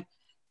today. If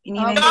you need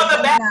Okay. anything,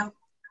 let me know.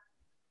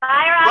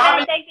 Bye,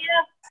 Robin. Thank you.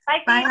 Bye,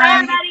 Steve. Bye, Bye, Mike.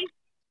 everybody.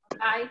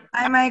 Bye.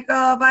 Bye,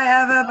 Michael.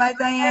 Bye, Eva. Bye,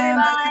 Diane.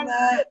 Bye, Everyone.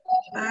 Colette.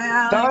 Bye,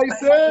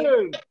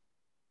 Alex.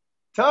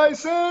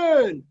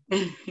 Tyson!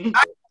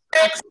 Bye,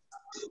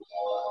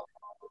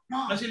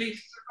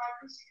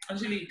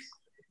 Angelique,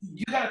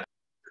 you gotta